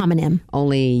homonym. Homonym.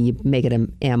 Only you make it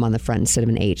an M on the front instead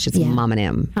of an H. It's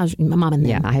momonym. How's your mama and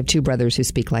them? Yeah, I have two brothers who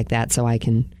speak like that, so I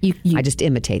can. I just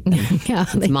imitate them. Yeah,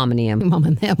 it's momonym.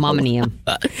 Momonym. Momonym.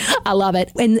 I love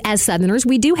it. And as Southerners,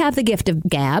 we do have the gift of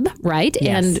gab, right?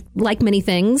 Yes. And like many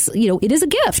things, it is a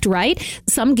gift, right?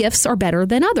 Some gifts are better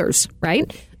than others, right?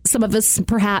 Some of us,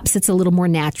 perhaps it's a little more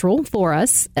natural for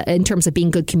us in terms of being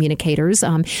good communicators.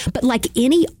 But like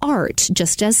any art,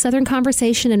 just as Southern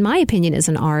conversation, in my opinion, is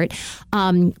an art,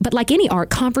 but like any art,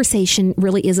 conversation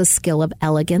really is a skill of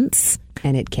elegance.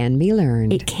 And it can be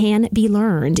learned. It can be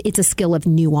learned. It's a skill of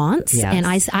nuance. Yes. And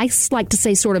I like to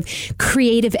say sort of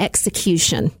creative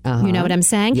execution. You know what I'm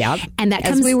saying? Yeah. And that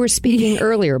comes... As we were speaking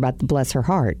earlier about the bless her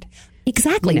heart.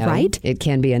 Exactly, right? It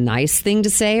can be a nice thing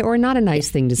to say or not a nice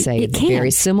thing to say. It can.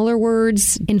 Very similar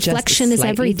words. Inflection just is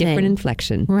everything. Different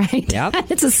inflection. Right.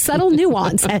 Yep. It's a subtle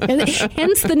nuance,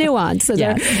 hence the nuance.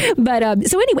 Yeah. But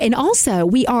so anyway, and also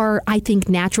we are, I think,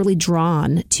 naturally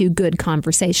drawn to good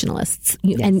conversationalists.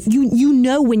 And you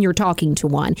know when you're talking to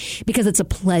one because it's a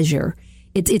pleasure.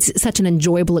 It's such an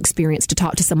enjoyable experience to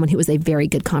talk to someone who is a very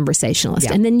good conversationalist.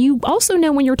 Yeah. And then you also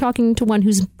know when you're talking to one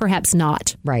who's perhaps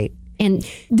not. Right. And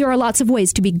there are lots of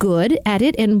ways to be good at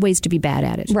it and ways to be bad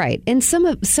at it. Right. And some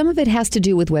of it has to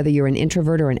do with whether you're an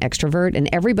introvert or an extrovert. And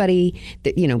everybody,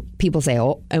 people say,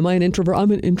 oh, am I an introvert?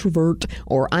 I'm an introvert.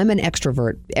 Or I'm an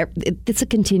extrovert. It's a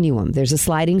continuum. There's a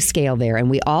sliding scale there. And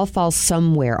we all fall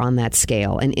somewhere on that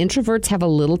scale. And introverts have a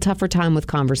little tougher time with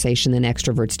conversation than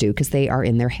extroverts do because they are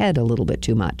in their head a little bit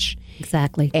too much.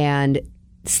 Exactly. And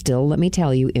still, let me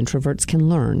tell you, introverts can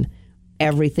learn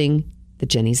everything that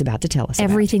Jenny's about to tell us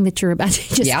everything about. that you're about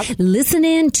to just listen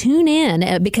in, tune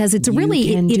in, because it's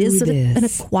really, it is an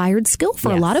acquired skill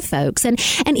for a lot of folks. And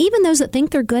even those that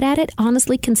think they're good at it,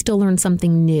 honestly, can still learn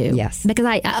something new. Yes. Because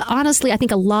I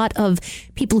think a lot of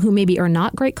people who maybe are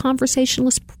not great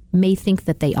conversationalists may think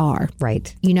that they are.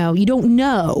 Right. You know, you don't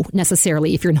know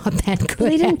necessarily if you're not that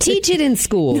good. They didn't teach it in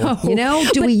school. No. You know,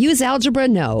 do we use algebra?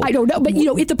 No. I don't know. But, you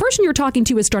know, if the person you're talking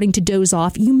to is starting to doze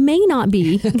off, you may not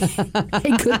be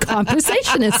a good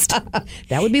conversationist.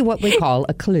 That would be what we call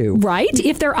a clue. Right?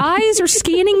 If their eyes are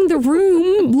scanning the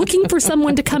room, looking for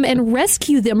someone to come and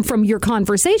rescue them from your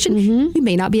conversation, you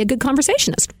may not be a good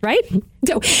conversationist, right?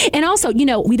 So, and also, you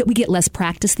know, we get less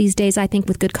practice these days, I think,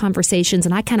 with good conversations,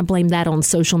 and I kind of blame that on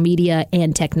social media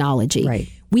and technology. Right.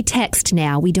 We text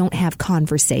now. We don't have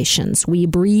conversations. We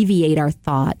abbreviate our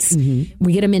thoughts.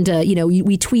 We get them into, you know,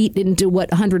 we tweet into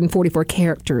 144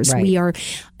 characters. Right. We are,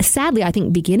 sadly, I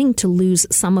think, beginning to lose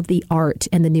some of the art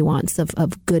and the nuance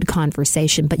of good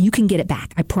conversation. But you can get it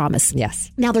back, I promise.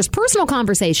 Yes. Now, there's personal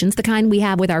conversations, the kind we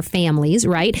have with our families,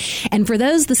 right? And for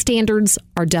those, the standards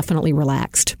are definitely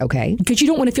relaxed. Okay. Because you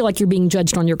don't want to feel like you're being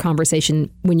judged on your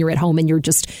conversation when you're at home and you're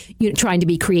just trying to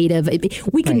be creative.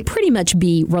 We can pretty much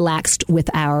be relaxed with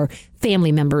our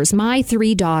family members. My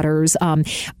 3 daughters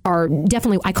are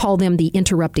definitely, I call them the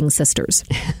interrupting sisters.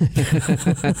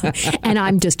 And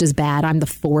I'm just as bad. I'm the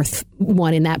 4th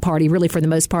one in that party, really, for the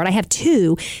most part. I have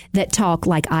 2 that talk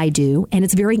like I do, and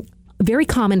it's very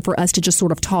common for us to just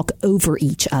sort of talk over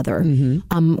each other.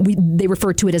 They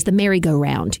refer to it as the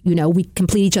merry-go-round. You know, we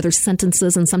complete each other's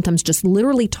sentences and sometimes just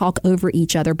literally talk over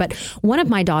each other. But one of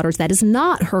my daughters, that is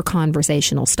not her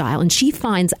conversational style. And she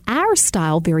finds our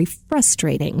style very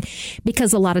frustrating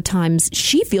because a lot of times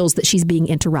she feels that she's being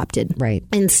interrupted. Right.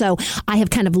 And so I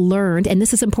have kind of learned, and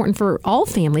this is important for all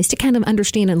families, to kind of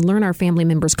understand and learn our family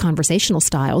members' conversational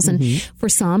styles. And for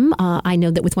some, I know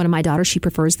that with one of my daughters, she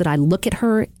prefers that I look at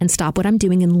her and stop what I'm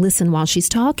doing and listen while she's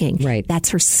talking. Right. That's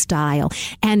her style.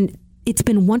 And it's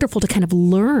been wonderful to kind of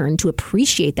learn to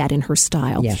appreciate that in her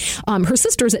style. Yes. Her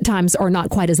sisters at times are not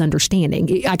quite as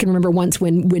understanding. I can remember once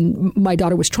when my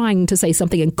daughter was trying to say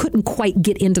something and couldn't quite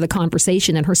get into the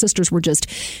conversation, and her sisters were just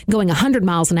going 100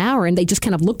 miles an hour, and they just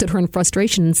kind of looked at her in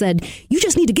frustration and said, "You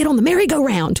just need to get on the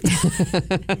merry-go-round.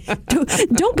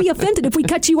 Don't be offended if we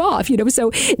cut you off." You know,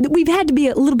 so we've had to be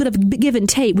a little bit of give and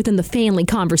take within the family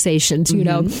conversations. You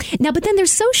know, now, but then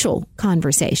there's social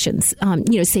conversations.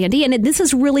 You know, Sandy, and this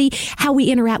is really how we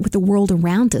interact with the world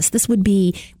around us. This would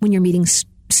be when you're meeting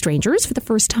strangers for the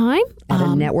first time. At a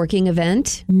networking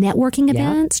event.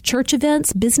 Events, church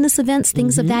events, business events,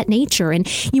 things of that nature. And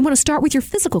you want to start with your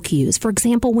physical cues. For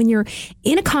example, when you're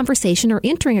in a conversation or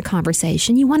entering a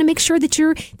conversation, you want to make sure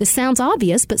that this sounds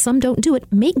obvious, but some don't do it.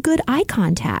 Make good eye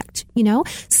contact, you know,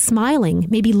 smiling,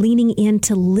 maybe leaning in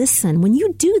to listen. When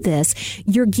you do this,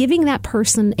 you're giving that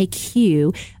person a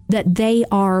cue that they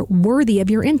are worthy of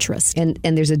your interest. And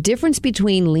there's a difference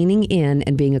between leaning in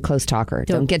and being a close talker.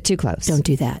 Don't get too close. Don't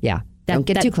do that. Yeah. Don't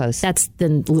get too close. That's the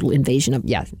little invasion of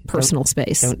personal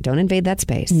space. Don't invade that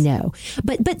space. No.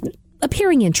 But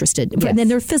appearing interested. Yes. And then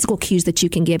there are physical cues that you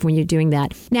can give when you're doing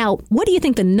that. Now, what do you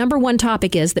think the number one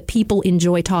topic is that people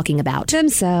enjoy talking about?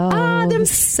 Themselves.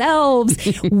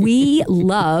 Themselves. We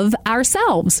love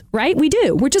ourselves, right? We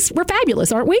do. We're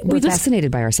fabulous, aren't we? We're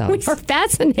fascinated by ourselves. We are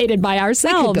fascinated by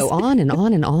ourselves. We could go on and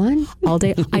on and on. All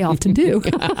day. I often do.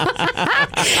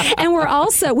 And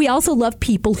we also love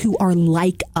people who are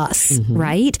like us,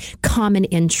 right? Common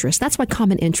interests. That's why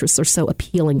common interests are so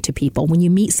appealing to people. When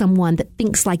you meet someone that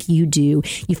thinks like you do,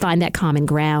 you find that common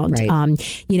ground.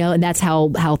 Right. You know, and that's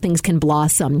how things can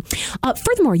blossom.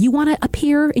 Furthermore, you want to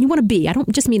appear, and you want to be, I don't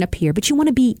just mean appear, but you want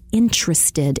to be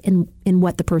interested in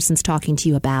what the person's talking to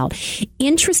you about.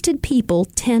 Interested people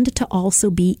tend to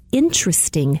also be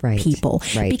interesting people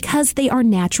because they are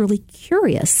naturally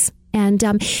curious. And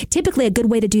typically a good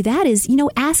way to do that is, you know,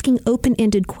 asking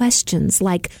open-ended questions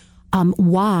like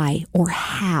why or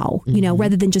how, you know,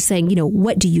 rather than just saying, you know,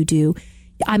 what do you do?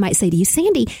 I might say to you,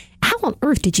 Sandy, how on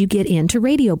earth did you get into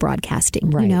radio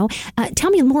broadcasting? Right. You know, tell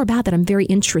me more about that. I'm very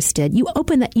interested. You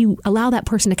allow that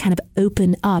person to kind of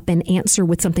open up and answer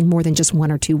with something more than just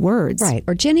 1 or 2 words. Right.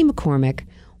 Or Jenny McCormick,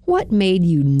 what made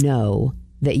you know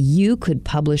that you could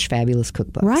publish fabulous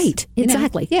cookbooks? Right.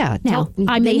 Exactly. Yeah. Now,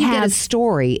 I may have a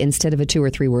story instead of a 2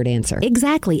 or 3 word answer.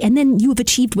 Exactly. And then you have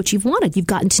achieved what you've wanted. You've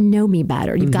gotten to know me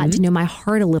better. You've gotten to know my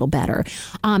heart a little better.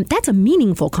 That's a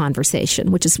meaningful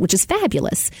conversation, which is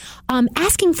fabulous.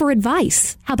 Asking for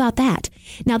advice. How about that?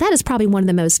 Now, that is probably one of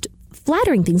the most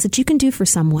flattering things that you can do for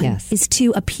someone is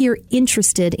to appear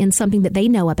interested in something that they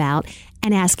know about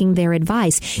and asking their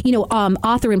advice. You know,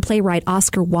 author and playwright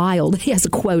Oscar Wilde, he has a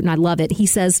quote, and I love it. He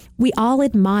says, "We all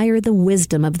admire the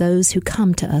wisdom of those who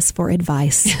come to us for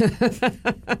advice."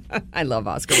 I love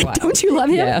Oscar Wilde. Don't you love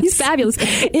him? Yes. He's fabulous.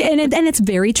 And it's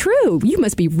very true. You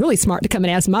must be really smart to come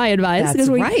and ask my advice. That's because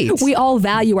right. We all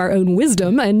value our own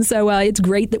wisdom. And so it's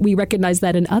great that we recognize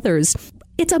that in others.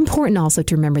 It's important also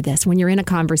to remember this when you're in a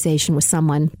conversation with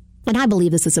someone. And I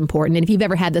believe this is important. And if you've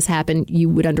ever had this happen, you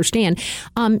would understand.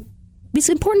 It's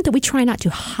important that we try not to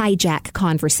hijack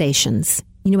conversations.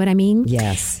 You know what I mean?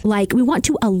 Yes. Like we want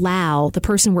to allow the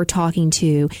person we're talking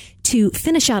to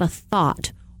finish out a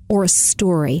thought or a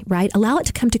story, right? Allow it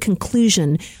to come to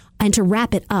conclusion and to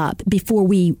wrap it up before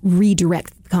we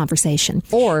redirect the conversation.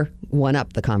 Or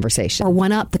one-up the conversation.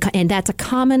 And that's a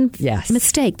common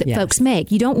mistake that folks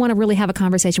make. You don't want to really have a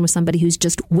conversation with somebody who's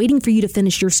just waiting for you to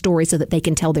finish your story so that they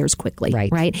can tell theirs quickly,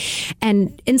 right?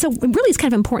 And so really it's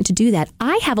kind of important to do that.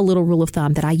 I have a little rule of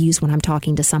thumb that I use when I'm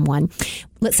talking to someone.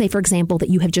 Let's say, for example, that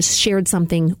you have just shared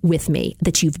something with me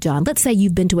that you've done. Let's say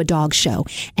you've been to a dog show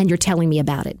and you're telling me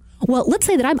about it. Well, let's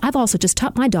say that I've also just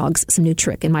taught my dogs some new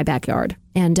trick in my backyard,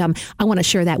 and I want to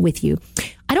share that with you.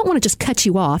 I don't want to just cut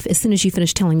you off as soon as you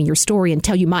finish telling me your story and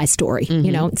tell you my story. Mm-hmm.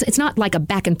 You know, it's not like a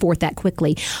back and forth that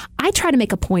quickly. I try to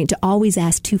make a point to always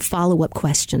ask 2 follow-up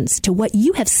questions to what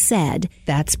you have said.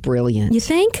 That's brilliant. You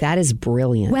think? That is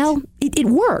brilliant. Well, it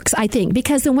works, I think,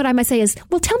 because then what I might say is,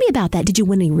 well, tell me about that. Did you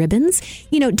win any ribbons?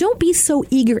 You know, don't be so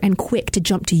eager and quick to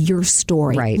jump to your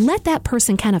story. Right. Let that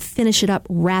person kind of finish it up,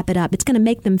 wrap it up. It's going to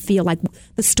make them feel like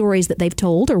the stories that they've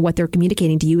told or what they're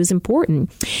communicating to you is important.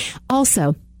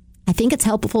 Also, I think it's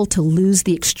helpful to lose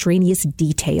the extraneous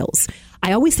details.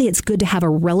 I always say it's good to have a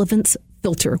relevance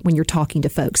filter when you're talking to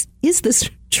folks. Is this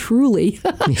truly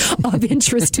of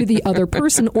interest to the other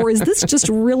person, or is this just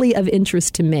really of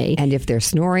interest to me? And if they're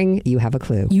snoring, you have a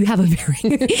clue. You have a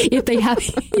if they have,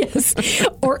 yes,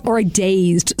 or a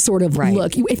dazed sort of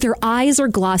look. If their eyes are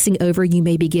glossing over, you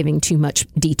may be giving too much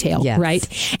detail, right?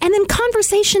 And then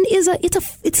conversation is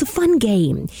it's a fun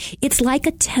game. It's like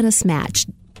a tennis match,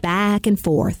 back and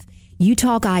forth. You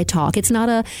talk, I talk. It's not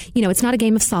a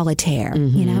game of solitaire.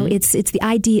 Mm-hmm. You know, it's the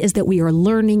idea is that we are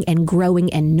learning and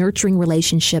growing and nurturing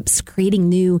relationships, creating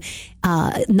new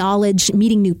knowledge,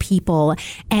 meeting new people.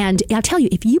 And I'll tell you,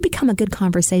 if you become a good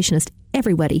conversationist,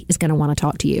 everybody is going to want to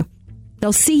talk to you.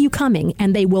 They'll see you coming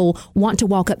and they will want to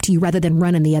walk up to you rather than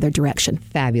run in the other direction.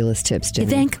 Fabulous tips, Jenny. You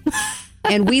think?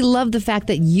 And we love the fact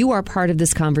that you are part of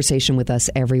this conversation with us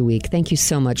every week. Thank you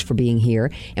so much for being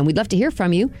here. And we'd love to hear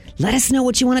from you. Let us know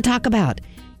what you want to talk about.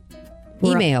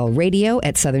 Email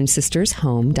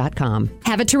radio@southernsistershome.com.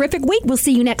 Have a terrific week. We'll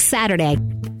see you next Saturday.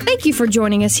 Thank you for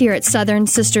joining us here at Southern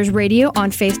Sisters Radio on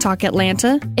Faith Talk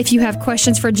Atlanta. If you have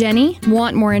questions for Jenny,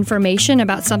 want more information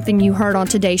about something you heard on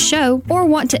today's show, or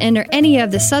want to enter any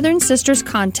of the Southern Sisters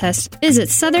contests, visit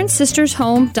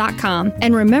southernsistershome.com.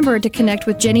 And remember to connect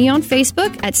with Jenny on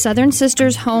Facebook at Southern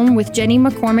Sisters Home with Jenny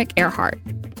McCormick Earhart.